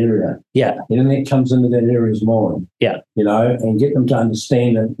scanning that area. Yeah. And that comes into that area is mine. Yeah. And get them to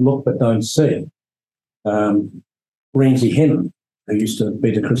understand and look but don't see. Ramsey Hennon, who used to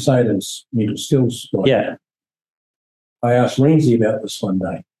be the Crusaders mental skills guy. Yeah. I asked Ramsey about this one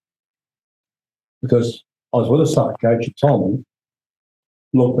day because I was with a side coach who told me,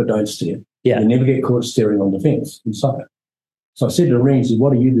 look but don't steer. Yeah. You never get caught steering on defence in soccer. So I said to Ramsey,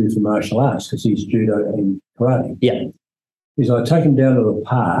 what do you do for martial arts? Because he's judo and karate. Yeah. He said, I take him down to the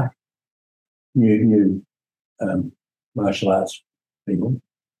park, new martial arts people.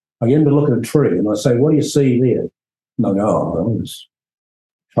 I get him to look at a tree and I say, what do you see there? And I go, oh, well, there's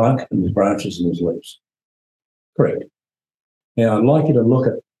trunk and there's branches and there's leaves. Correct. Now, I'd like you to look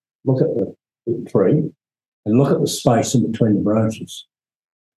at the tree and look at the space in between the branches.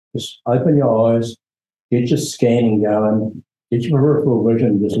 Just open your eyes, get your scanning going, get your peripheral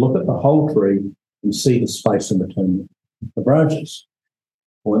vision, just look at the whole tree and see the space in between the branches.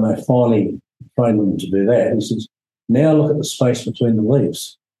 When they finally train them to do that, he says, now look at the space between the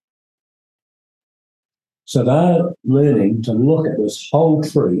leaves. So they're learning to look at this whole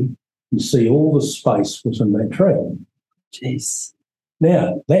tree and see all the space within that tree. Jeez.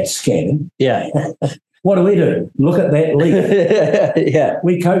 Now, that's scanning. Yeah. What do? Look at that leaf. Yeah.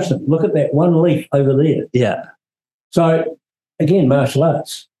 We coach them. Look at that one leaf over there. Yeah. So, again, martial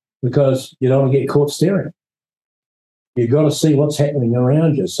arts, because you don't want to get caught staring. You've got to see what's happening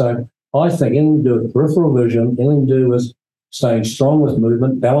around you. So I think anything to do with peripheral vision, anything to do with staying strong with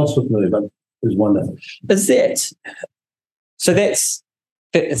movement, balance with movement is wonderful. Is that so?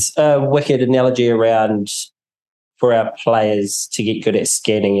 It's a wicked analogy around for our players to get good at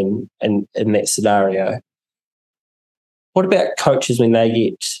scanning in that scenario. What about coaches when they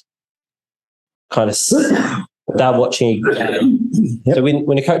get kind of they're watching a game? Yep. So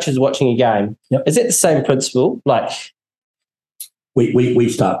when a coach is watching a game, yep. Is that the same principle? Like we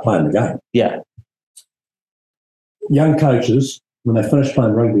start playing the game. Yeah. Young coaches, when they finish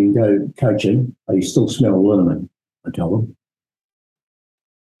playing rugby and go coaching, you still smell liniment, I tell them.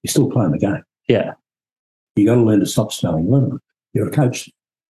 You're still playing the game. Yeah. You got to learn to stop smelling liniment. You're a coach.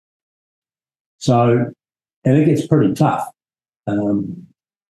 So, and it gets pretty tough. You're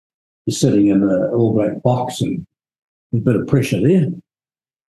sitting in the All Black box and there's a bit of pressure there,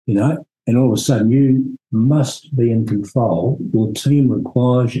 and all of a sudden you must be in control. Your team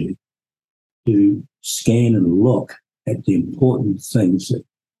requires you to scan and look at the important things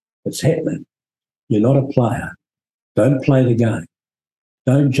that's happening. You're not a player. Don't play the game.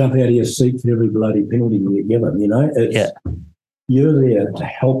 Don't jump out of your seat for every bloody penalty you get given, You're there to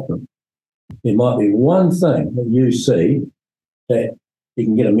help them. There might be one thing that you see that you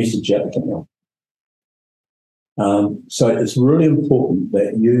can get a message out of. So it's really important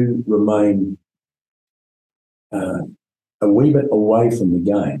that you remain a wee bit away from the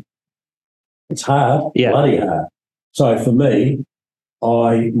game. It's hard, bloody hard. So for me,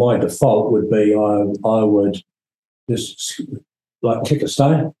 my default would be I would just like kick a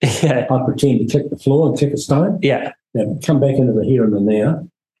stone. Yeah. I pretend to kick the floor and kick a stone. Yeah. Now, come back into the here and the now.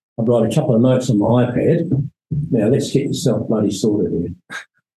 I'd write a couple of notes on my iPad. Now, let's get yourself bloody sorted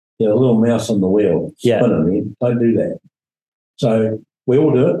here. A little mouse on the wheel, spinning here. Don't do that. So we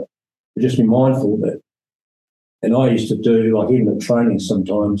all do it. But just be mindful that, and I used to do, like even at training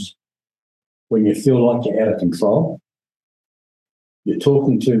sometimes, when you feel like you're out of control, you're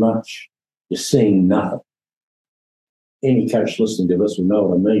talking too much, you're seeing nothing. Any coach listening to this will know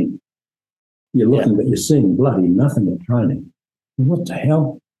what I mean. You're looking, but you're seeing bloody nothing at training. And what the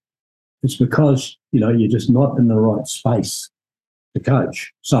hell? It's because, you're just not in the right space to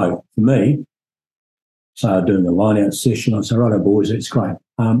coach. So for me, say I'm doing a line-out session, I say, righto, boys, that's great.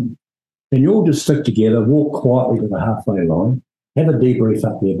 Then you all just stick together, walk quietly to the halfway line, have a debrief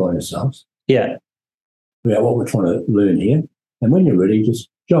up there by yourselves. Yeah. About what we're trying to learn here. And when you're ready, just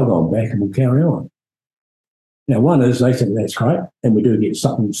jog on back and we'll carry on. Now, one is they think that's great, and we do get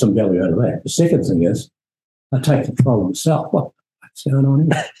some value out of that. The second thing is I take control of myself. What's going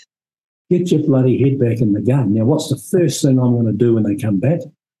on here? Get your bloody head back in the game. Now, what's the first thing I'm going to do when they come back?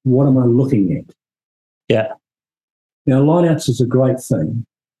 What am I looking at? Yeah. Now, lineouts is a great thing.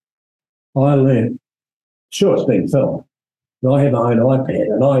 I learned, sure, it's been filmed, but I have my own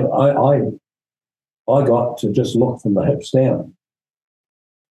iPad, and I got to just look from the hips down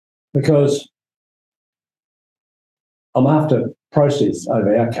because I'm after process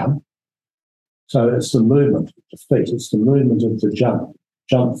over outcome. So it's the movement of the feet. It's the movement of the jump.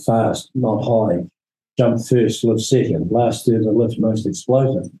 Jump fast, not high. Jump first, lift second. Last third of lift, most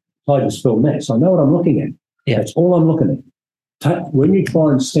explosive. I just film that. So I know what I'm looking at. Yeah. That's all I'm looking at. When you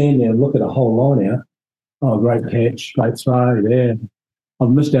try and stand there and look at a whole line out, oh, great catch, great throw, there. I've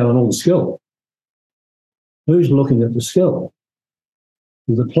missed out on all the skill. Who's looking at the skill?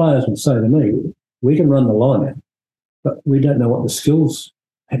 Well, the players would say to me, we can run the line out, but we don't know what the skill's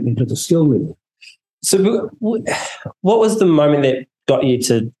happening to the skill level. So what was the moment that got you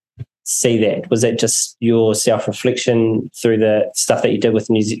to see that? Was that just your self-reflection through the stuff that you did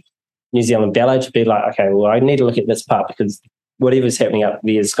with New Zealand ballet to be like, okay, well, I need to look at this part because whatever's happening up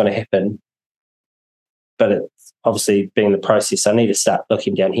there is going to happen. But it's obviously being the process, I need to start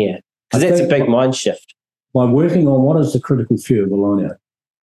looking down here because that's a big mind shift. I'm working on what is the critical few of the line out.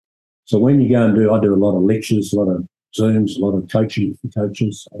 So when you go and I do a lot of lectures, a lot of Zooms, a lot of coaching for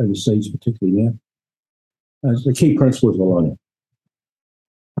coaches overseas, particularly now. The key principles of the line out.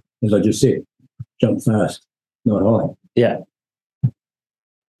 As I just said, jump fast, not high. Yeah.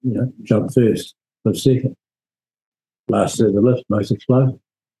 Jump first, lift second. Last third of the lift, most explosive.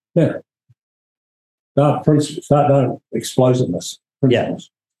 Yeah. Start explosiveness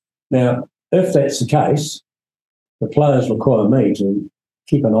principles. Yeah. Now, if that's the case, the players require me to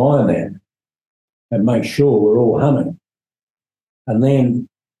keep an eye on that and make sure we're all humming. And then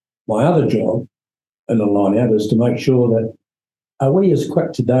my other job in the line out is to make sure that are we as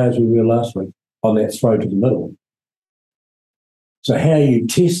quick today as we were last week on that throw to the middle? So how you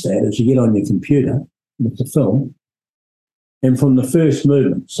test that is you get on your computer with the film, and from the first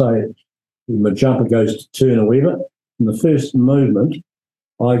movement, so my jumper goes to turn a wee bit, from the first movement,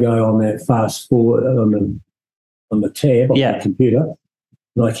 I go on that fast forward on the tab on the computer,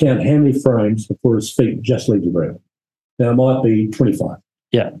 and I count how many frames before his feet just leave the ground. Now, it might be 25.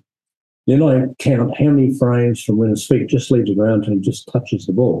 Yeah. Then I count how many frames from when his feet just leave the ground and just touches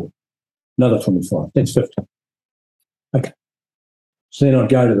the ball. Another 25. That's 50. Okay. So then I'd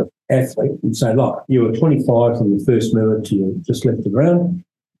go to the athlete and say, look, you were 25 from the first movement to you just left the ground,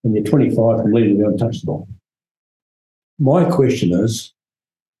 and you're 25 from leaving the ground and touch the ball. My question is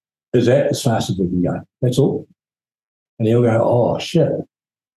that as fast as we can go? That's all. And he'll go, oh, shit,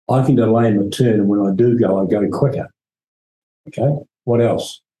 I can delay my turn, and when I do go, I go quicker. Okay, what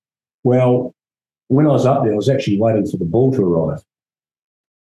else? Well, when I was up there, I was actually waiting for the ball to arrive.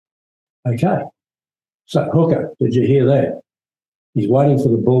 Okay, so hooker, did you hear that? He's waiting for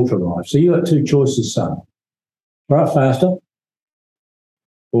the ball to arrive. So you got two choices, son. Throw it faster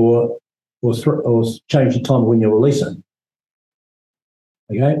or change the time when you release it.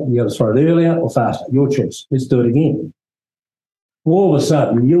 Okay, you got to throw it earlier or faster. Your choice. Let's do it again. All of a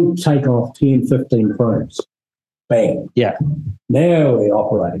sudden, you'll take off 10, 15 frames. Bang. Yeah. Now we're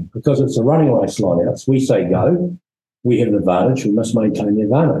operating because it's a running race line outs. We say go. We have an advantage. We must maintain the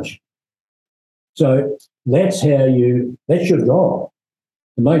advantage. So that's your goal,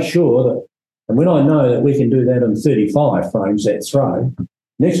 to make sure that, and when I know that we can do that in 35 frames, that throw,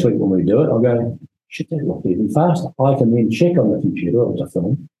 next week when we do it, I'll go, shit, that looked even faster. I can then check on the computer or the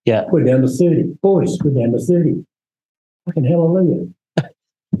film. Yeah. We're down to 30. Boys, we're down to 30. Fucking hallelujah.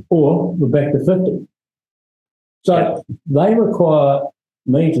 Or we're back to 50. So they require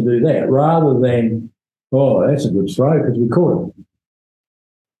me to do that rather than, oh, that's a good throw because we caught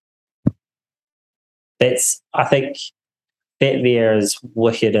it. I think that there is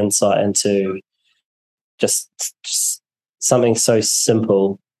wicked insight into just something so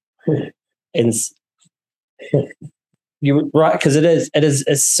simple. And you're right, because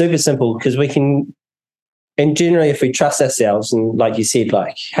it's super simple, because we can, and generally if we trust ourselves and like you said,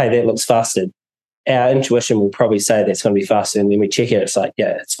 like, hey, that looks faster, our intuition will probably say that's going to be faster, and then we check it, it's like,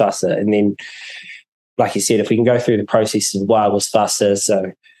 yeah, it's faster. And then, like you said, if we can go through the process of why it was faster,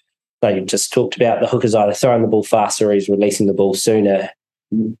 so like you just talked about, the hooker's either throwing the ball faster or he's releasing the ball sooner.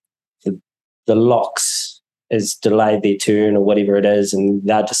 The locks is delayed their turn or whatever it is, and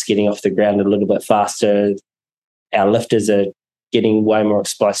they're just getting off the ground a little bit faster. Our lifters are getting way more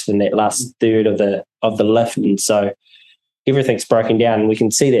explosive in that last third of the lift, and so everything's broken down, and we can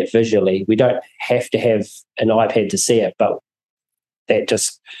see that visually. We don't have to have an iPad to see it, but that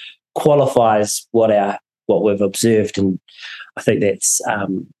just qualifies what we've observed, and I think that's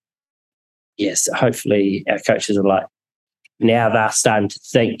yes. Hopefully, our coaches are like, now they're starting to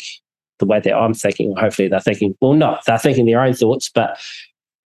think the way that I'm thinking. Hopefully, they're thinking, well, not they're thinking their own thoughts, but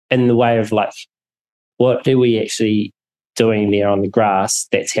in the way of like, what are we actually doing there on the grass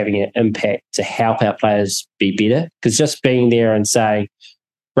that's having an impact to help our players be better? Because just being there and saying,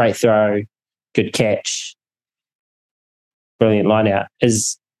 great throw, good catch, brilliant line out,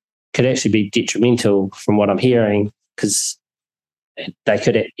 could actually be detrimental from what I'm hearing, because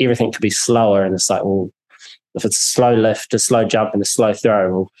everything could be slower, and it's like, well, if it's a slow lift, a slow jump, and a slow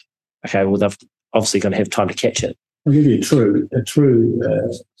throw, well, okay, well, they've obviously going to have time to catch it. I'll give you a true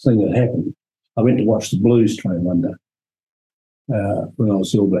thing that happened. I went to watch the Blues train one day when I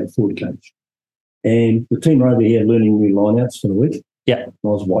was the All Black forward coach. And the team were over here learning new lineouts for the week. Yeah. I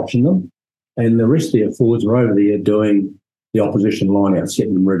was watching them. And the rest of their forwards were over there doing the opposition lineouts,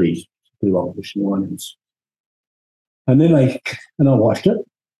 getting them ready to do opposition lineouts. And then I watched it,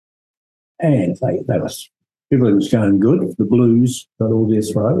 and everything was going good. The Blues got all their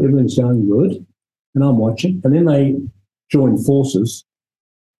throw, everything's going good. And I'm watching. And then they joined forces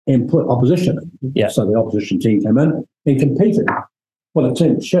and put opposition in. Yeah. So the opposition team came in and competed. Well, it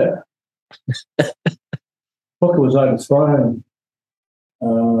turned shit. Hooker was overthrown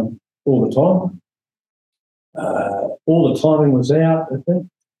all the time. All the timing was out, I think.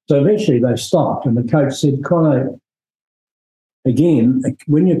 So eventually they stopped, and the coach said, Cron, again,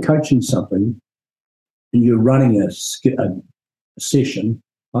 when you're coaching something and you're running a session,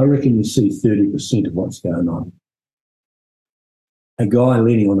 I reckon you see 30% of what's going on. A guy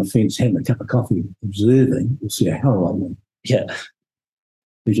leaning on a fence having a cup of coffee observing will see a hell of a lot more. Yeah.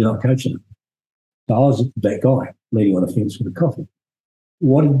 Because you're not coaching them. So I was that guy leaning on a fence with a coffee.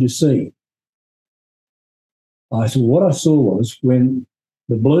 What did you see? I said, what I saw was when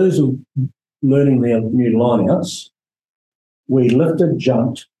the Blues were learning their new lineouts, we lifted,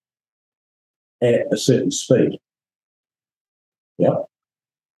 jumped at a certain speed. Yep.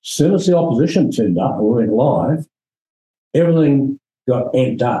 As soon as the opposition turned up and we went live, everything got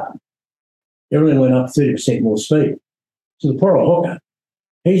amped up. Everything went up 30% more speed. So the poor old hooker,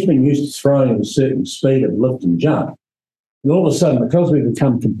 he's been used to throwing at a certain speed of lift and jump. And all of a sudden, because we've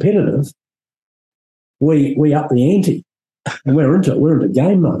become competitive, we up the ante and we're into it. We're into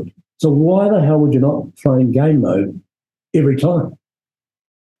game mode. So why the hell would you not throw in game mode every time?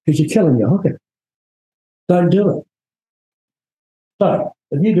 Because you're killing your hooker. Don't do it. So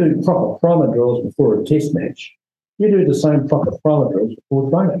if you do proper primer drills before a test match, you do the same proper primer drills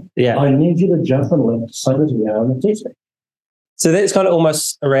before training. Yeah. I need you to jump and lift the same as we are in the test match. So that's kind of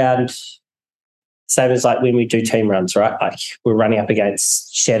almost around same as like when we do team runs, right? Like we're running up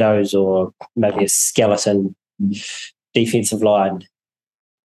against shadows or maybe a skeleton defensive line.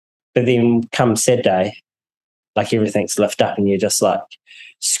 But then come Saturday, like everything's lifted up and you're just like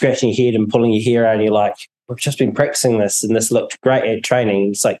scratching your head and pulling your hair out, and you're like, we've just been practicing this and this looked great at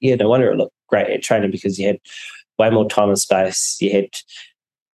training. It's like, yeah, no wonder it looked great at training, because you had way more time and space. You had,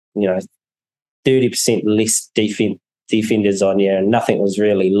 30% less defenders on you, and nothing was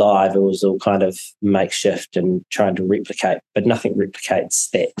really live. It was all kind of makeshift and trying to replicate, but nothing replicates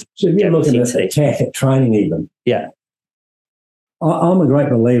that. So if you're looking at attack at training even. Yeah. I'm a great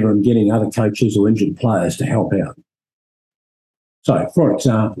believer in getting other coaches or injured players to help out. So, for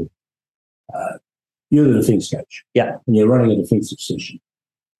example, you're the defence coach. Yeah. And you're running a defensive session.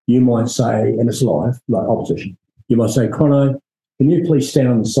 You might say, and it's live, like opposition, you might say, Crono, can you please stand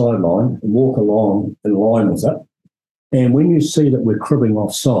on the sideline and walk along in line with it? And when you see that we're cribbing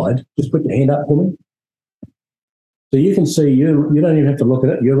offside, just put your hand up for me. So you can see, you don't even have to look at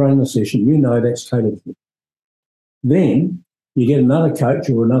it. You're running the session. You know that's coded. Then you get another coach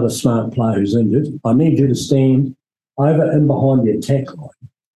or another smart player who's injured. I need you to stand over and behind the attack line.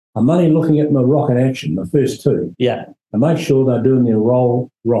 I'm only looking at my rocket action, the first two. Yeah. And make sure they're doing their role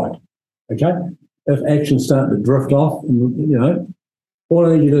right. Okay? If action's starting to drift off, all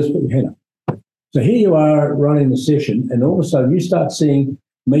I need you to do is put your hand up. So here you are running the session, and all of a sudden you start seeing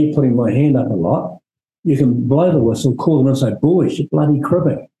me putting my hand up a lot. You can blow the whistle, call them and say, boys, you're bloody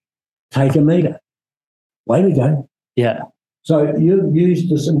cribbing. Take a meter. Way to go. Yeah. So you've used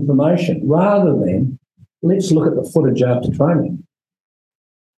this information rather than let's look at the footage after training.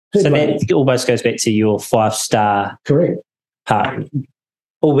 So that almost goes back to your 5-star correct part.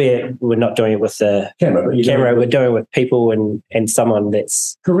 Albeit we're not doing it with the camera, we're doing it with people and someone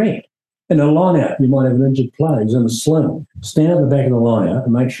that's correct. In a line-out, you might have an injured player who's in a sling. Stand at the back of the line-out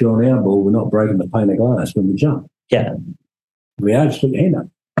and make sure on our ball we're not breaking the pane of glass when we jump. Yeah. We are, just put your hand up.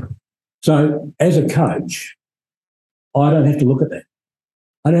 So as a coach, I don't have to look at that.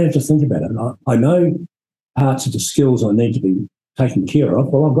 I don't have to think about it. I know parts of the skills I need to be taken care of.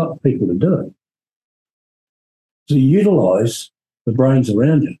 Well, I've got people to do it. So you utilise the brains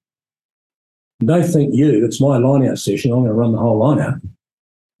around you. And don't think it's my line-out session, I'm going to run the whole line-out.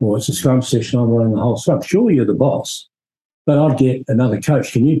 Or it's a scrum session, I'm running the whole scrum. Sure, you're the boss, but I'd get another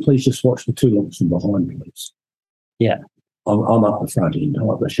coach. Can you please just watch the two looks from behind, please? Yeah. I'm up the front end, I'm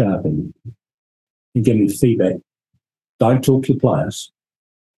up the sharp end. You give me feedback. Don't talk to the players.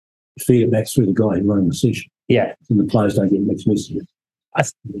 Feed it back through the guy who's running the session. Yeah. And the players don't get mixed messages.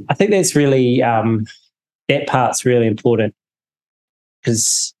 I think that's really, that part's really important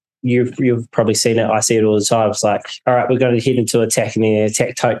because you've probably seen it. I see it all the time. It's like, all right, we're going to head into attack, and then the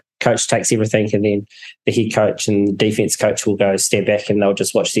attack coach takes everything, and then the head coach and the defense coach will go step back and they'll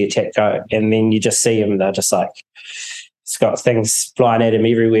just watch the attack go. And then you just see them, they're just like, it's got things flying at him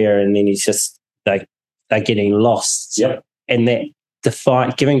everywhere, and then he's just, they're getting lost. Yep. And that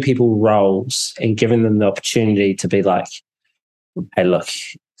giving people roles and giving them the opportunity to be like, hey, look,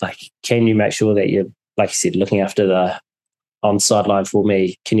 like, can you make sure that you're, like you said, looking after the on sideline for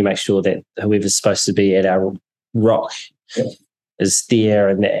me? Can you make sure that whoever's supposed to be at our rock is there,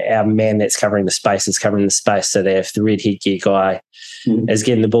 and our man that's covering the space is covering the space, so that if the red headgear guy is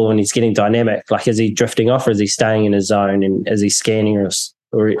getting the ball and he's getting dynamic, like, is he drifting off or is he staying in his zone, and is he scanning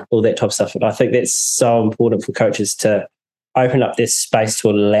or all that type of stuff? And I think that's so important for coaches to open up this space to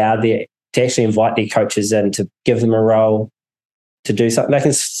allow to actually invite their coaches in, to give them a role to do something. They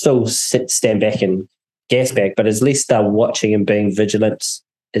can still stand back and gas back, but at least they're watching and being vigilant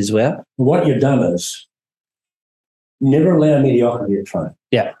as well. What you've done is never allow mediocrity at training.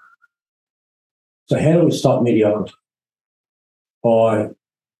 Yeah. So how do we stop mediocrity?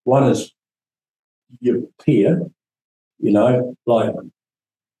 One is your peer, like,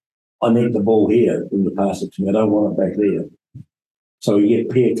 I need the ball here when you pass it to me. I don't want it back there. So you get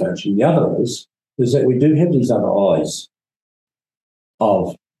peer coaching. The other is that we do have these other eyes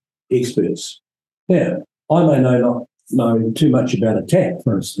of experts. Now, I may not know too much about attack,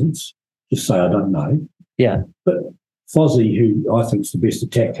 for instance, just say I don't know. Yeah. But Fozzie, who I think is the best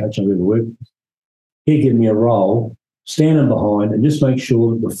attack coach I've ever worked with, he'd give me a role, standing behind, and just make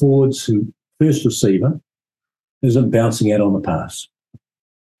sure that the forwards first receiver isn't bouncing out on the pass.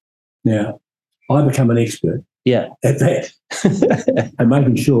 Now, I become an expert at that and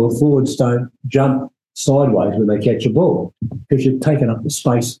making sure forwards don't jump sideways when they catch a ball, because you've taken up the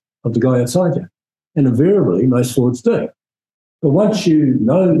space of the guy outside you. And invariably, most forwards do. But once you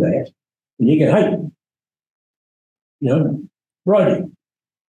know that, and you can, hey, righty,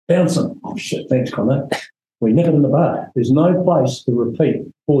 bouncing. Oh, shit, thanks, Connor. We nip it in the bar. There's no place to repeat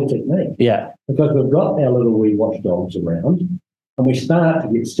poor technique. Yeah. Because we've got our little wee watchdogs around, and we start to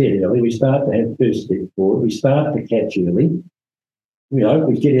get steady early. We start to have first step forward. We start to catch early.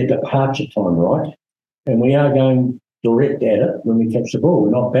 We get our departure time right, and we are going direct at it when we catch the ball.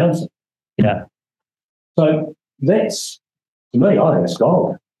 We're not bouncing. Yeah. So that's, to me, I think it's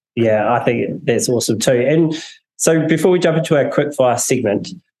gold. Yeah, I think that's awesome too. And so before we jump into our quick fire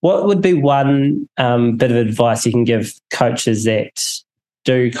segment, what would be one bit of advice you can give coaches that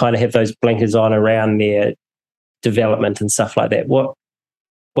do kind of have those blinkers on around their development and stuff like that? What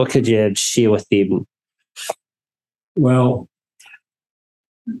could you share with them? Well,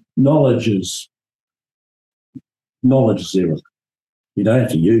 knowledge is everything. You don't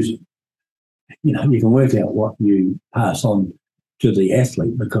have to use it. You can work out what you pass on to the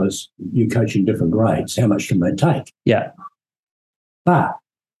athlete because you coach in different grades. How much can they take? Yeah. But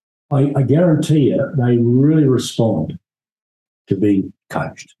I guarantee you they really respond to being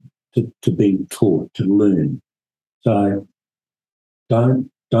coached, to being taught, to learn. So don't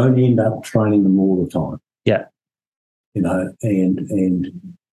end up training them all the time. Yeah.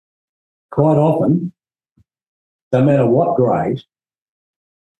 and quite often, no matter what grade,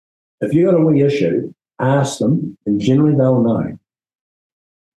 if you've got a wee issue, ask them, and generally they'll know.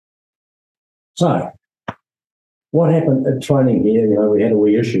 So, what happened at training here? We had a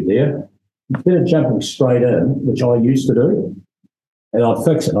wee issue there. Instead of jumping straight in, which I used to do, and I'd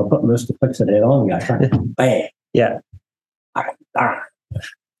fix it. I'd put Mr. Fix-It hat on and go, bang. Yeah.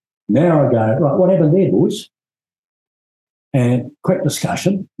 Now I go, right, what happened there, boys? And quick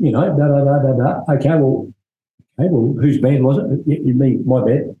discussion, Okay, well, whose bad was it? Me, my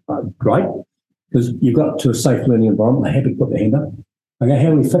bad. Great. Because you've got to a safe learning environment. They're happy to put their hand up. Okay,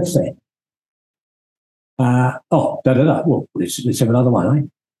 how do we fix that? Well, let's have another one, eh?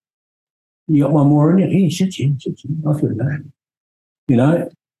 You got one more in you? Yeah, shit. I feel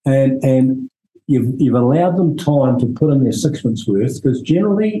that. And you've allowed them time to put in their 6 months worth, because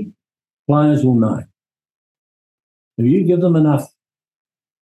generally players will know. If you give them enough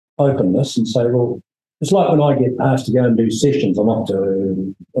openness and say, well, it's like when I get asked to go and do sessions. I'm off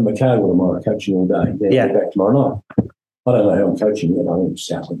to Macau tomorrow, coaching all day. Then back tomorrow night. I don't know how I'm coaching yet. I'm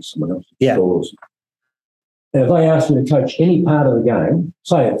south with someone else. Yeah. And if they ask me to coach any part of the game,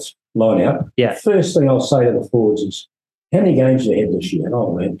 say it's line out, the first thing I'll say to the forwards is, how many games do you have this year?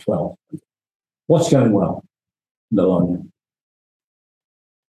 Oh, we had 12. What's going well? The line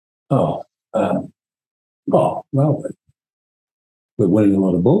out. Well, we're winning a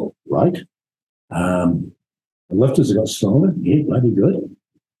lot of ball, right? The lifters have got stronger. Yeah, bloody good.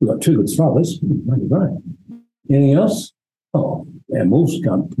 We've got 2 good throwers. Bloody great. Anything else? Oh, our moves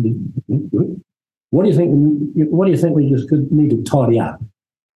come pretty good. What do you think we just need to tidy up?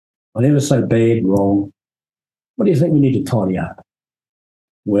 I never say bad, wrong. What do you think we need to tidy up?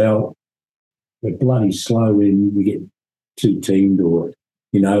 Well, we're bloody slow when we get too teamed, or,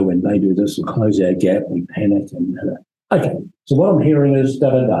 when they do this, we close our gap, we panic. Okay, so what I'm hearing is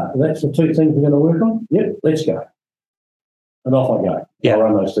da-da-da. That's the 2 things we're going to work on? Yep, let's go. And off I go. Yeah. I'll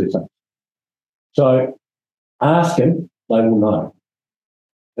run those 2 things. So ask them, they will know.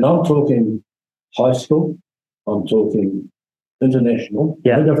 And I'm talking high school, I'm talking international,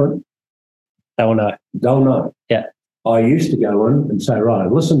 no different. They will know. They'll know. Yeah. I used to go in and say,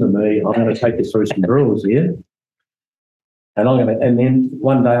 right, listen to me, I'm going to take you through some drills here. And then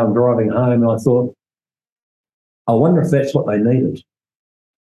one day I'm driving home and I thought, I wonder if that's what they needed.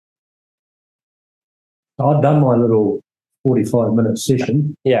 I'd done my little 45-minute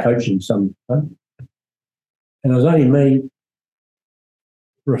session coaching some, and it was only me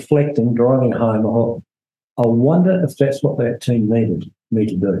reflecting, driving home. I wonder if that's what that team needed me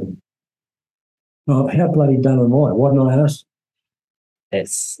to do. Oh, how bloody done am I? Why didn't I ask?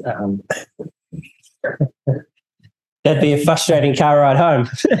 It's that'd be a frustrating car ride home.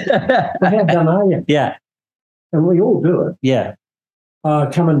 Well, how done are you? Yeah. And we all do it. Yeah.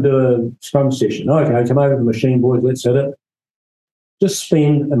 Come and do a scrum session. Okay, come over to the machine, boys, let's hit it. Just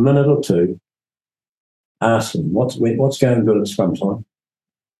spend a minute or 2 asking what's going good at scrum time.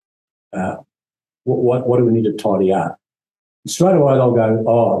 What do we need to tidy up? And straight away they'll go,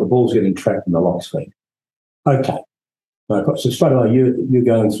 oh, the ball's getting trapped in the lock's feet. Okay. So straight away you're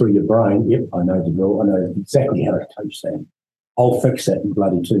going through your brain, yep, I know the drill, I know exactly how to coach that. I'll fix that in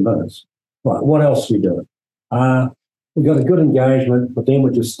bloody 2 minutes. Right, what else are we doing? We've got a good engagement, but then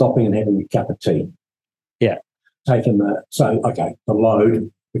we're just stopping and having a cup of tea. Yeah. The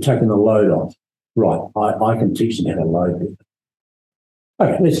load, we're taking the load off. Right, I can teach them how to load it.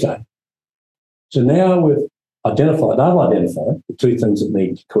 Okay, let's go. So now they've identified the 2 things that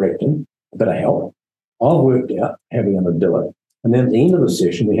need correcting, a bit of help. I've worked out how we're going to do it. And then at the end of the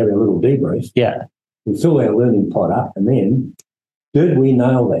session, we have a little debrief. Yeah. We fill our learning pot up, and then, did we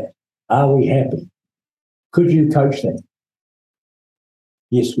nail that? Are we happy? Could you coach that?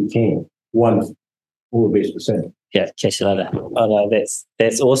 Yes, we can. Wonderful. All the best for Sam. Yeah, catch you later. Oh, no,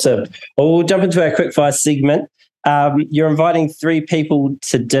 that's awesome. Well, we'll jump into our quickfire segment. You're inviting 3 people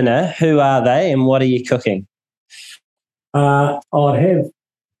to dinner. Who are they and what are you cooking? I'd have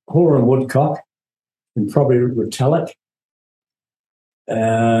Hora and Woodcock and probably Retallick.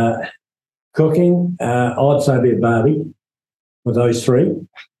 Cooking, I'd say it'd be a barbie with those 3,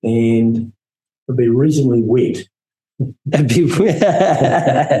 and it'd be reasonably wet. It'd be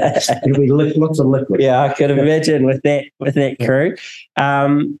lots of liquid. Yeah, I could imagine with that crew.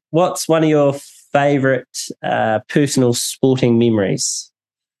 What's one of your favourite personal sporting memories?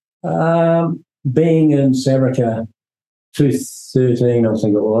 Being in Sarika 2013, I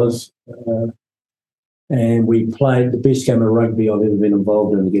think it was, and we played the best game of rugby I've ever been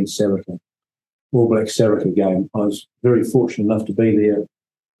involved in against Sarika, All Black Sarika game. I was very fortunate enough to be there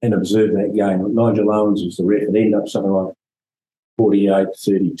and observe that game. Nigel Owens was the ref. It ended up something like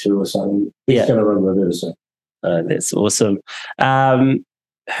 48-32 or something. He's going to run the better side. That's awesome.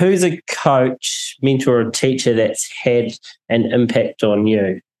 Who's a coach, mentor, or teacher that's had an impact on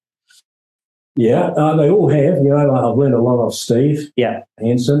you? Yeah, they all have. You know, I've learned a lot of Steve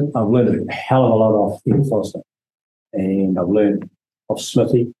Hansen. I've learned a hell of a lot of Ian Foster. And I've learned of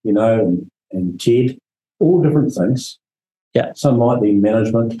Smithy, you know, and Ted, all different things. Yeah. Some might be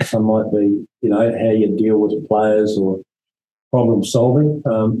management, some might be, you know, how you deal with the players or problem solving.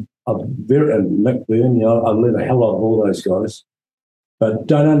 And Mick Byrne, you know, I've learned a hell of all those guys. But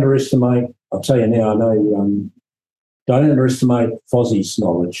don't underestimate, I'll tell you now, I know, don't underestimate Fozzie's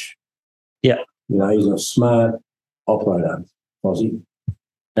knowledge. Yeah. You know, he's a smart operator, Fozzie.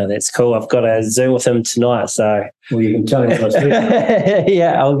 No, that's cool. I've got a Zoom with him tonight, so... Well, you can tell him what I said.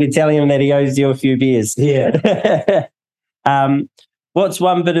 Yeah, I'll be telling him that he owes you a few beers. Yeah. What's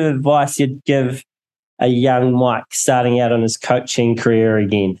one bit of advice you'd give a young Mike starting out on his coaching career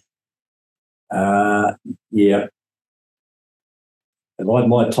again? Yeah. If I had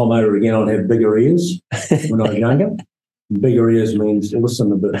my Tom over again, I'd have bigger ears when I was younger. Bigger ears means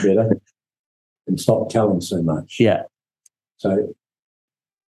listen a bit better and stop telling so much. Yeah. So,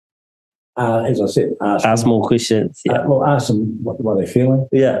 as I said, ask more questions. Yeah. Well, ask them what they're feeling.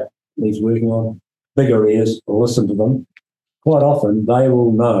 Yeah. He's working on. Bigger ears, listen to them. Quite often, they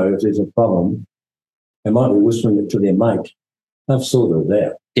will know if there's a problem. They might be whispering it to their mate. They've sorted it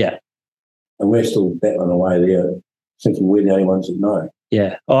out. Yeah. And we're still battling away there, thinking we're the only ones that know.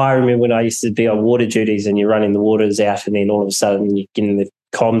 Yeah. Oh, I remember when I used to be on water duties and you're running the waters out and then all of a sudden you're getting the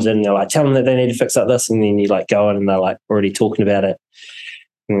comms in and they're like, tell them that they need to fix up this, and then you like go in and they're like already talking about it.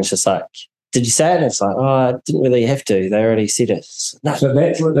 And it's just like, did you say it? And it's like, oh, I didn't really have to. They already said it. No. So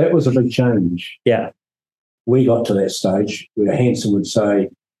that was a big change. Yeah. We got to that stage where Hansen would say,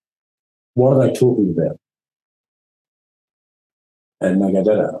 what are they talking about? And they go,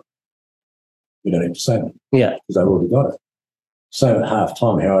 no, we don't have to say it. Yeah. Because they've already got it. Same at half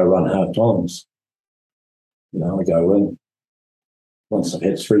time, how I run half times. You know, I go in. Once I've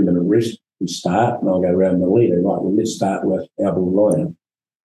had 3 minute rest, we start, and I'll go around the leader. Right, well, let's start with our ball line.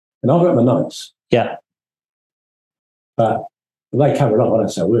 And I've got my notes. Yeah. But if they cover it up, I don't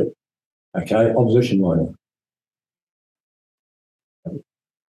say a word. Okay, opposition liner.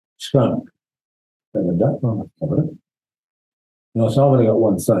 Scrum. And I don't cover it. And I say, I've only got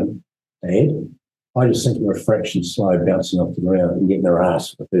one thing to add. I just think they're a fraction slow bouncing off the ground and getting their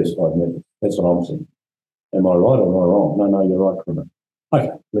ass for the first 5 minutes. That's what I'm saying. Am I right or am I wrong? No, you're right, Cron. Okay,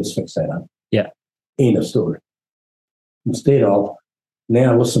 let's fix that up. Yeah. End of story. Instead of,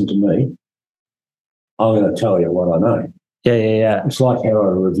 now listen to me, I'm going to tell you what I know. Yeah. It's like how I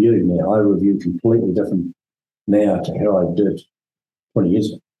review now. I review completely different now to how I did 20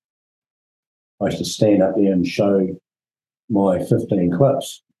 years ago. I used to stand up there and show my 15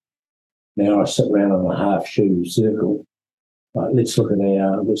 clips. Now I sit around in a half shoe circle. Right, let's talk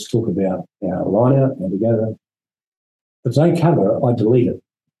about our line out and together. If they cover it, I delete it.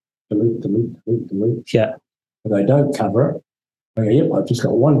 Delete. Yeah. If they don't cover it, I go, yep, I've just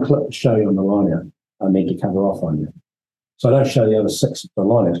got one clip to show you on the line out. I need to cover off on you. So I don't show the other 6 of the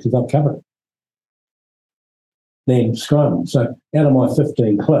line outs because I've covered it. Then scrum. So out of my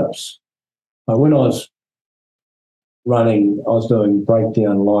 15 clips, when I was running, I was doing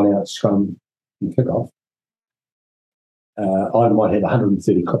breakdown, line out, scrum, and kickoff. I might have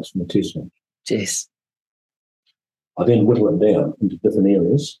 130 clips from the test match. Jeez. I then whittle it down into different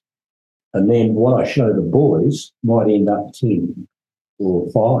areas. And then what I show the boys might end up 10 or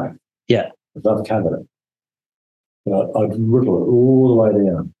 5. Yeah. If I've covered it. But I'd whittle it all the way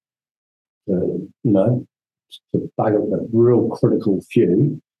down to bug it with a real critical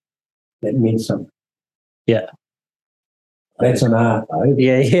few that meant something. Yeah. That's an art, though.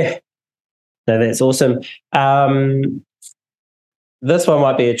 Yeah. No, that's awesome. This one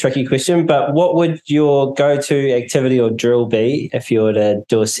might be a tricky question, but what would your go-to activity or drill be if you were to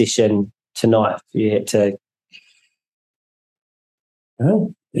do a session tonight? If you had to...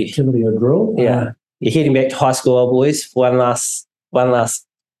 Activity or drill? Yeah. You're heading back to high school, old boys, for one last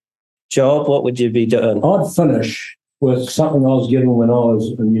job. What would you be doing? I'd finish with something I was given when I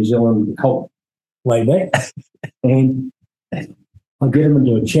was in New Zealand, Colt, way back. And I'd get them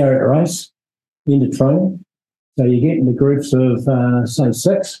into a chariot race, into training. So you get into groups of, say,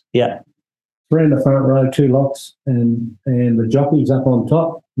 6. Yeah. 3 in the front row, 2 locks, and the jockey's up on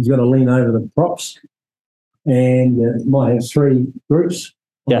top. He's got to lean over the props. And you might have 3 groups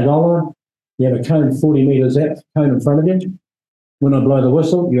on the goal line. You have a cone 40 metres out, cone in front of you. When I blow the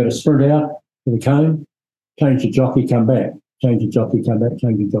whistle, you got to sprint out to the cone, change the jockey, come back. change the jockey, come back,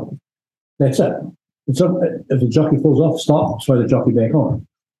 change the jockey. That's it. If the jockey falls off, stop, throw the jockey back on.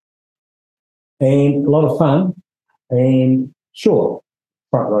 And a lot of fun. And sure,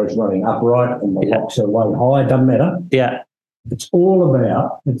 front row's running upright and the locks are way high, doesn't matter. Yeah. It's all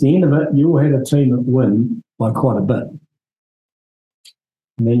about, at the end of it, you'll have a team that win by quite a bit.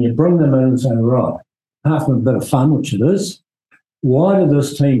 And then you bring them in and say, right, half of a bit of fun, which it is. Why did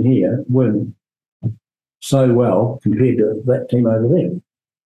this team here win so well compared to that team over there?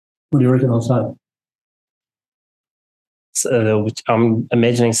 What do you reckon I'll say? So I'm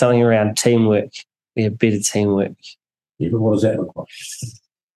imagining something around teamwork. Yeah, better teamwork. Yeah, but what does that look like?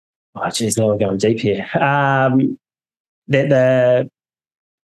 Oh, geez, now we're going deep here. That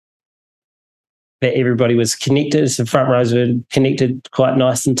everybody was connected. So front rows were connected quite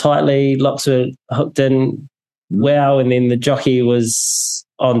nice and tightly. Locks were hooked in well, and then the jockey was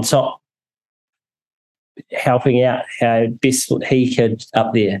on top, helping out how best what he could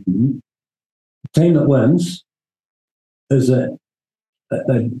up there. Mm-hmm. The team that wins is that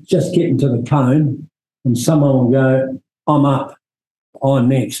they just get into the cone and someone will go, I'm up, I'm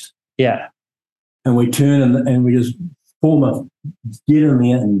next. Yeah. And we turn and we just form a, get in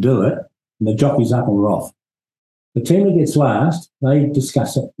there and do it, and the jockey's up and we're off. The team that gets last, they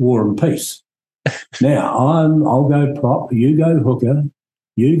discuss it, war and peace. Now, I'll go prop, you go hooker,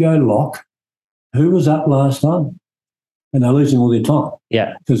 you go lock. Who was up last time? And they're losing all their time.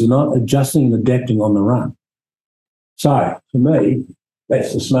 Yeah. Because they're not adjusting and adapting on the run. So, for me,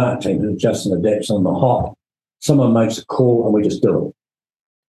 that's the smart team that adjusts and adapts on the hop. Someone makes a call and we just do it.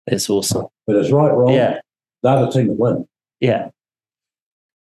 That's awesome. But it's right, wrong. Yeah. They're the team that win. Yeah.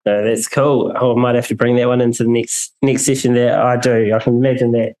 No, that's cool. I might have to bring that one into the next session there. I do. I can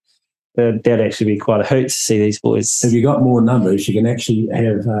imagine that that'd actually be quite a hoot to see these boys. If you got more numbers, you can actually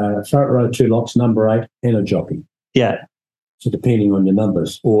have front row, 2 locks, number 8, and a jockey. Yeah. So depending on your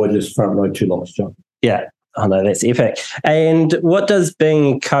numbers, or just front row, 2 locks, jockey. Yeah. I know, that's epic. And what does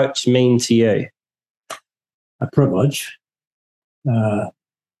being a coach mean to you? A privilege. No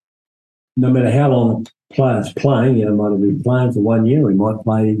matter how long a player's playing, might have been playing for 1 year, he might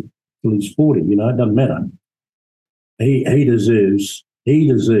play till he's 40, it doesn't matter. He deserves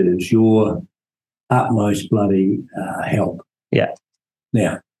your utmost bloody help. Yeah.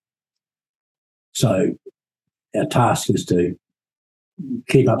 Now, so our task is to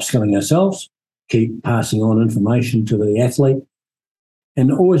keep upskilling ourselves, keep passing on information to the athlete,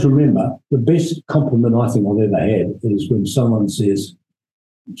 and always remember the best compliment I think I've ever had is when someone says,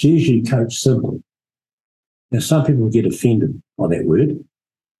 geez, you coach simply. Now, some people get offended by that word,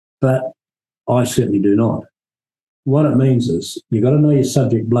 but I certainly do not. What it means is you've got to know your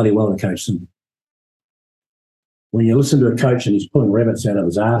subject bloody well to coach simply. When you listen to a coach and he's pulling rabbits out of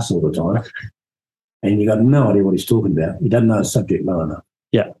his ass all the time, and you've got no idea what he's talking about, he doesn't know his subject well enough.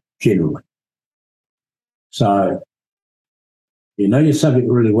 Yeah. Generally. So, you know your subject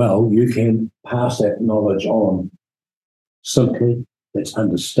really well, you can pass that knowledge on simply. That's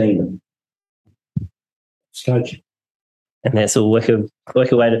understanding. It's coaching. And that's a wicked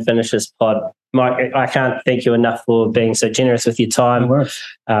way to finish this pod. Mike, I can't thank you enough for being so generous with your time. No worries.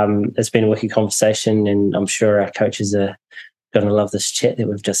 It's been a wicked conversation, and I'm sure our coaches are going to love this chat that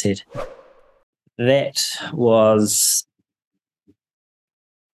we've just had. That was,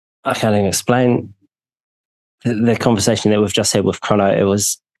 I can't even explain the conversation that we've just had with Chrono. It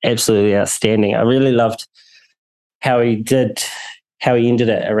was absolutely outstanding. I really loved how he ended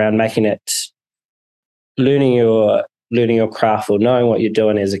it around making it, learning your craft or knowing what you're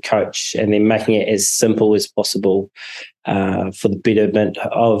doing as a coach, and then making it as simple as possible for the betterment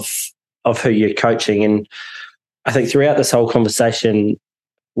of who you're coaching. And I think throughout this whole conversation,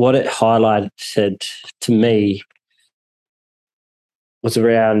 what it highlighted to me was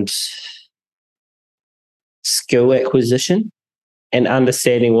around skill acquisition and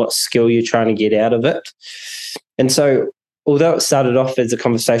understanding what skill you're trying to get out of it. And so, although it started off as a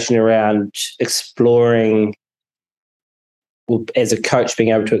conversation around exploring, as a coach, being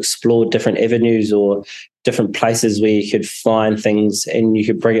able to explore different avenues or different places where you could find things and you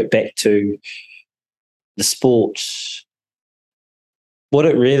could bring it back to the sport, what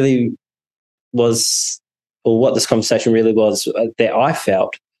it really was, or what this conversation really was that I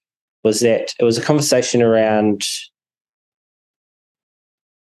felt, was that it was a conversation around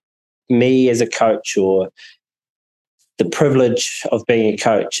me as a coach, or the privilege of being a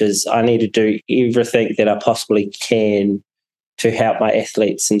coach is I need to do everything that I possibly can to help my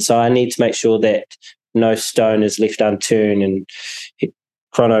athletes. And so I need to make sure that no stone is left unturned. And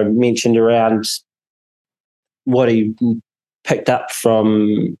Chrono mentioned around what he picked up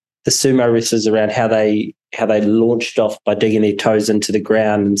from the sumo wrestlers around how they how they launched off by digging their toes into the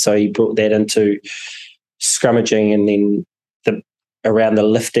ground. And so he brought that into scrummaging, and then around the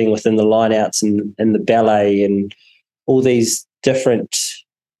lifting within the lineouts and the ballet and all these different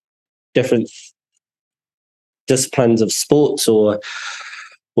disciplines of sports or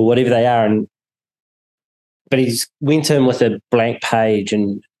whatever they are. But he's went in with a blank page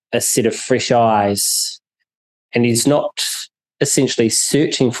and a set of fresh eyes, and he's not essentially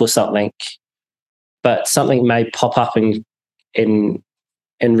searching for something, but something may pop up and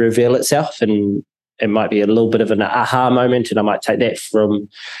reveal itself, and it might be a little bit of an aha moment, and I might take that from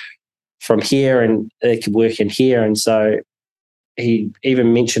here, and it could work in here. And so he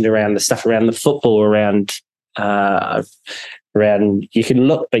even mentioned around the stuff around the football, around you can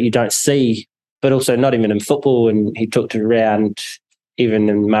look but you don't see, but also not even in football. And he talked around even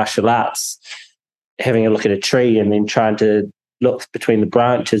in martial arts, having a look at a tree and then trying to look between the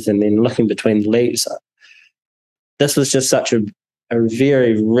branches and then looking between the leaves. This was just such a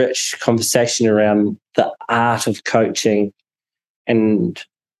very rich conversation around the art of coaching and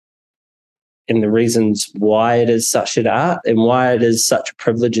the reasons why it is such an art and why it is such a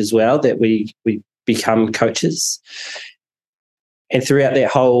privilege as well that we become coaches. And throughout the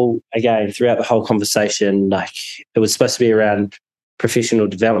whole conversation, like, it was supposed to be around professional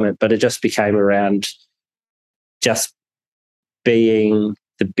development, but it just became around just being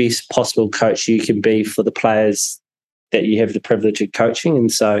the best possible coach you can be for the players that you have the privilege of coaching.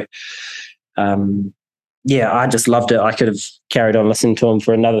 And so, I just loved it. I could have carried on listening to him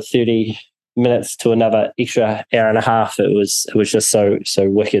for another 30 minutes to another extra hour and a half. It was just so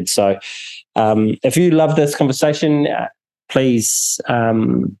wicked. So if you love this conversation, please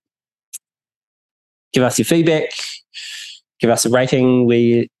give us your feedback, give us a rating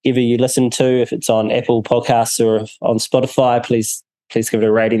wherever you listen to. If it's on Apple Podcasts or on Spotify, please give it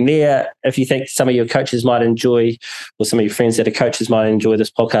a rating there. If you think some of your coaches might enjoy, or some of your friends that are coaches might enjoy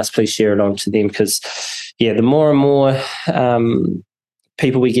this podcast, please share it on to them, because the more and more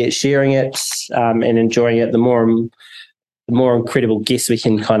people we get sharing it and enjoying it, the more incredible guests we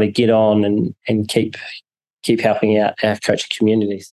can kind of get on and keep helping out our coaching communities.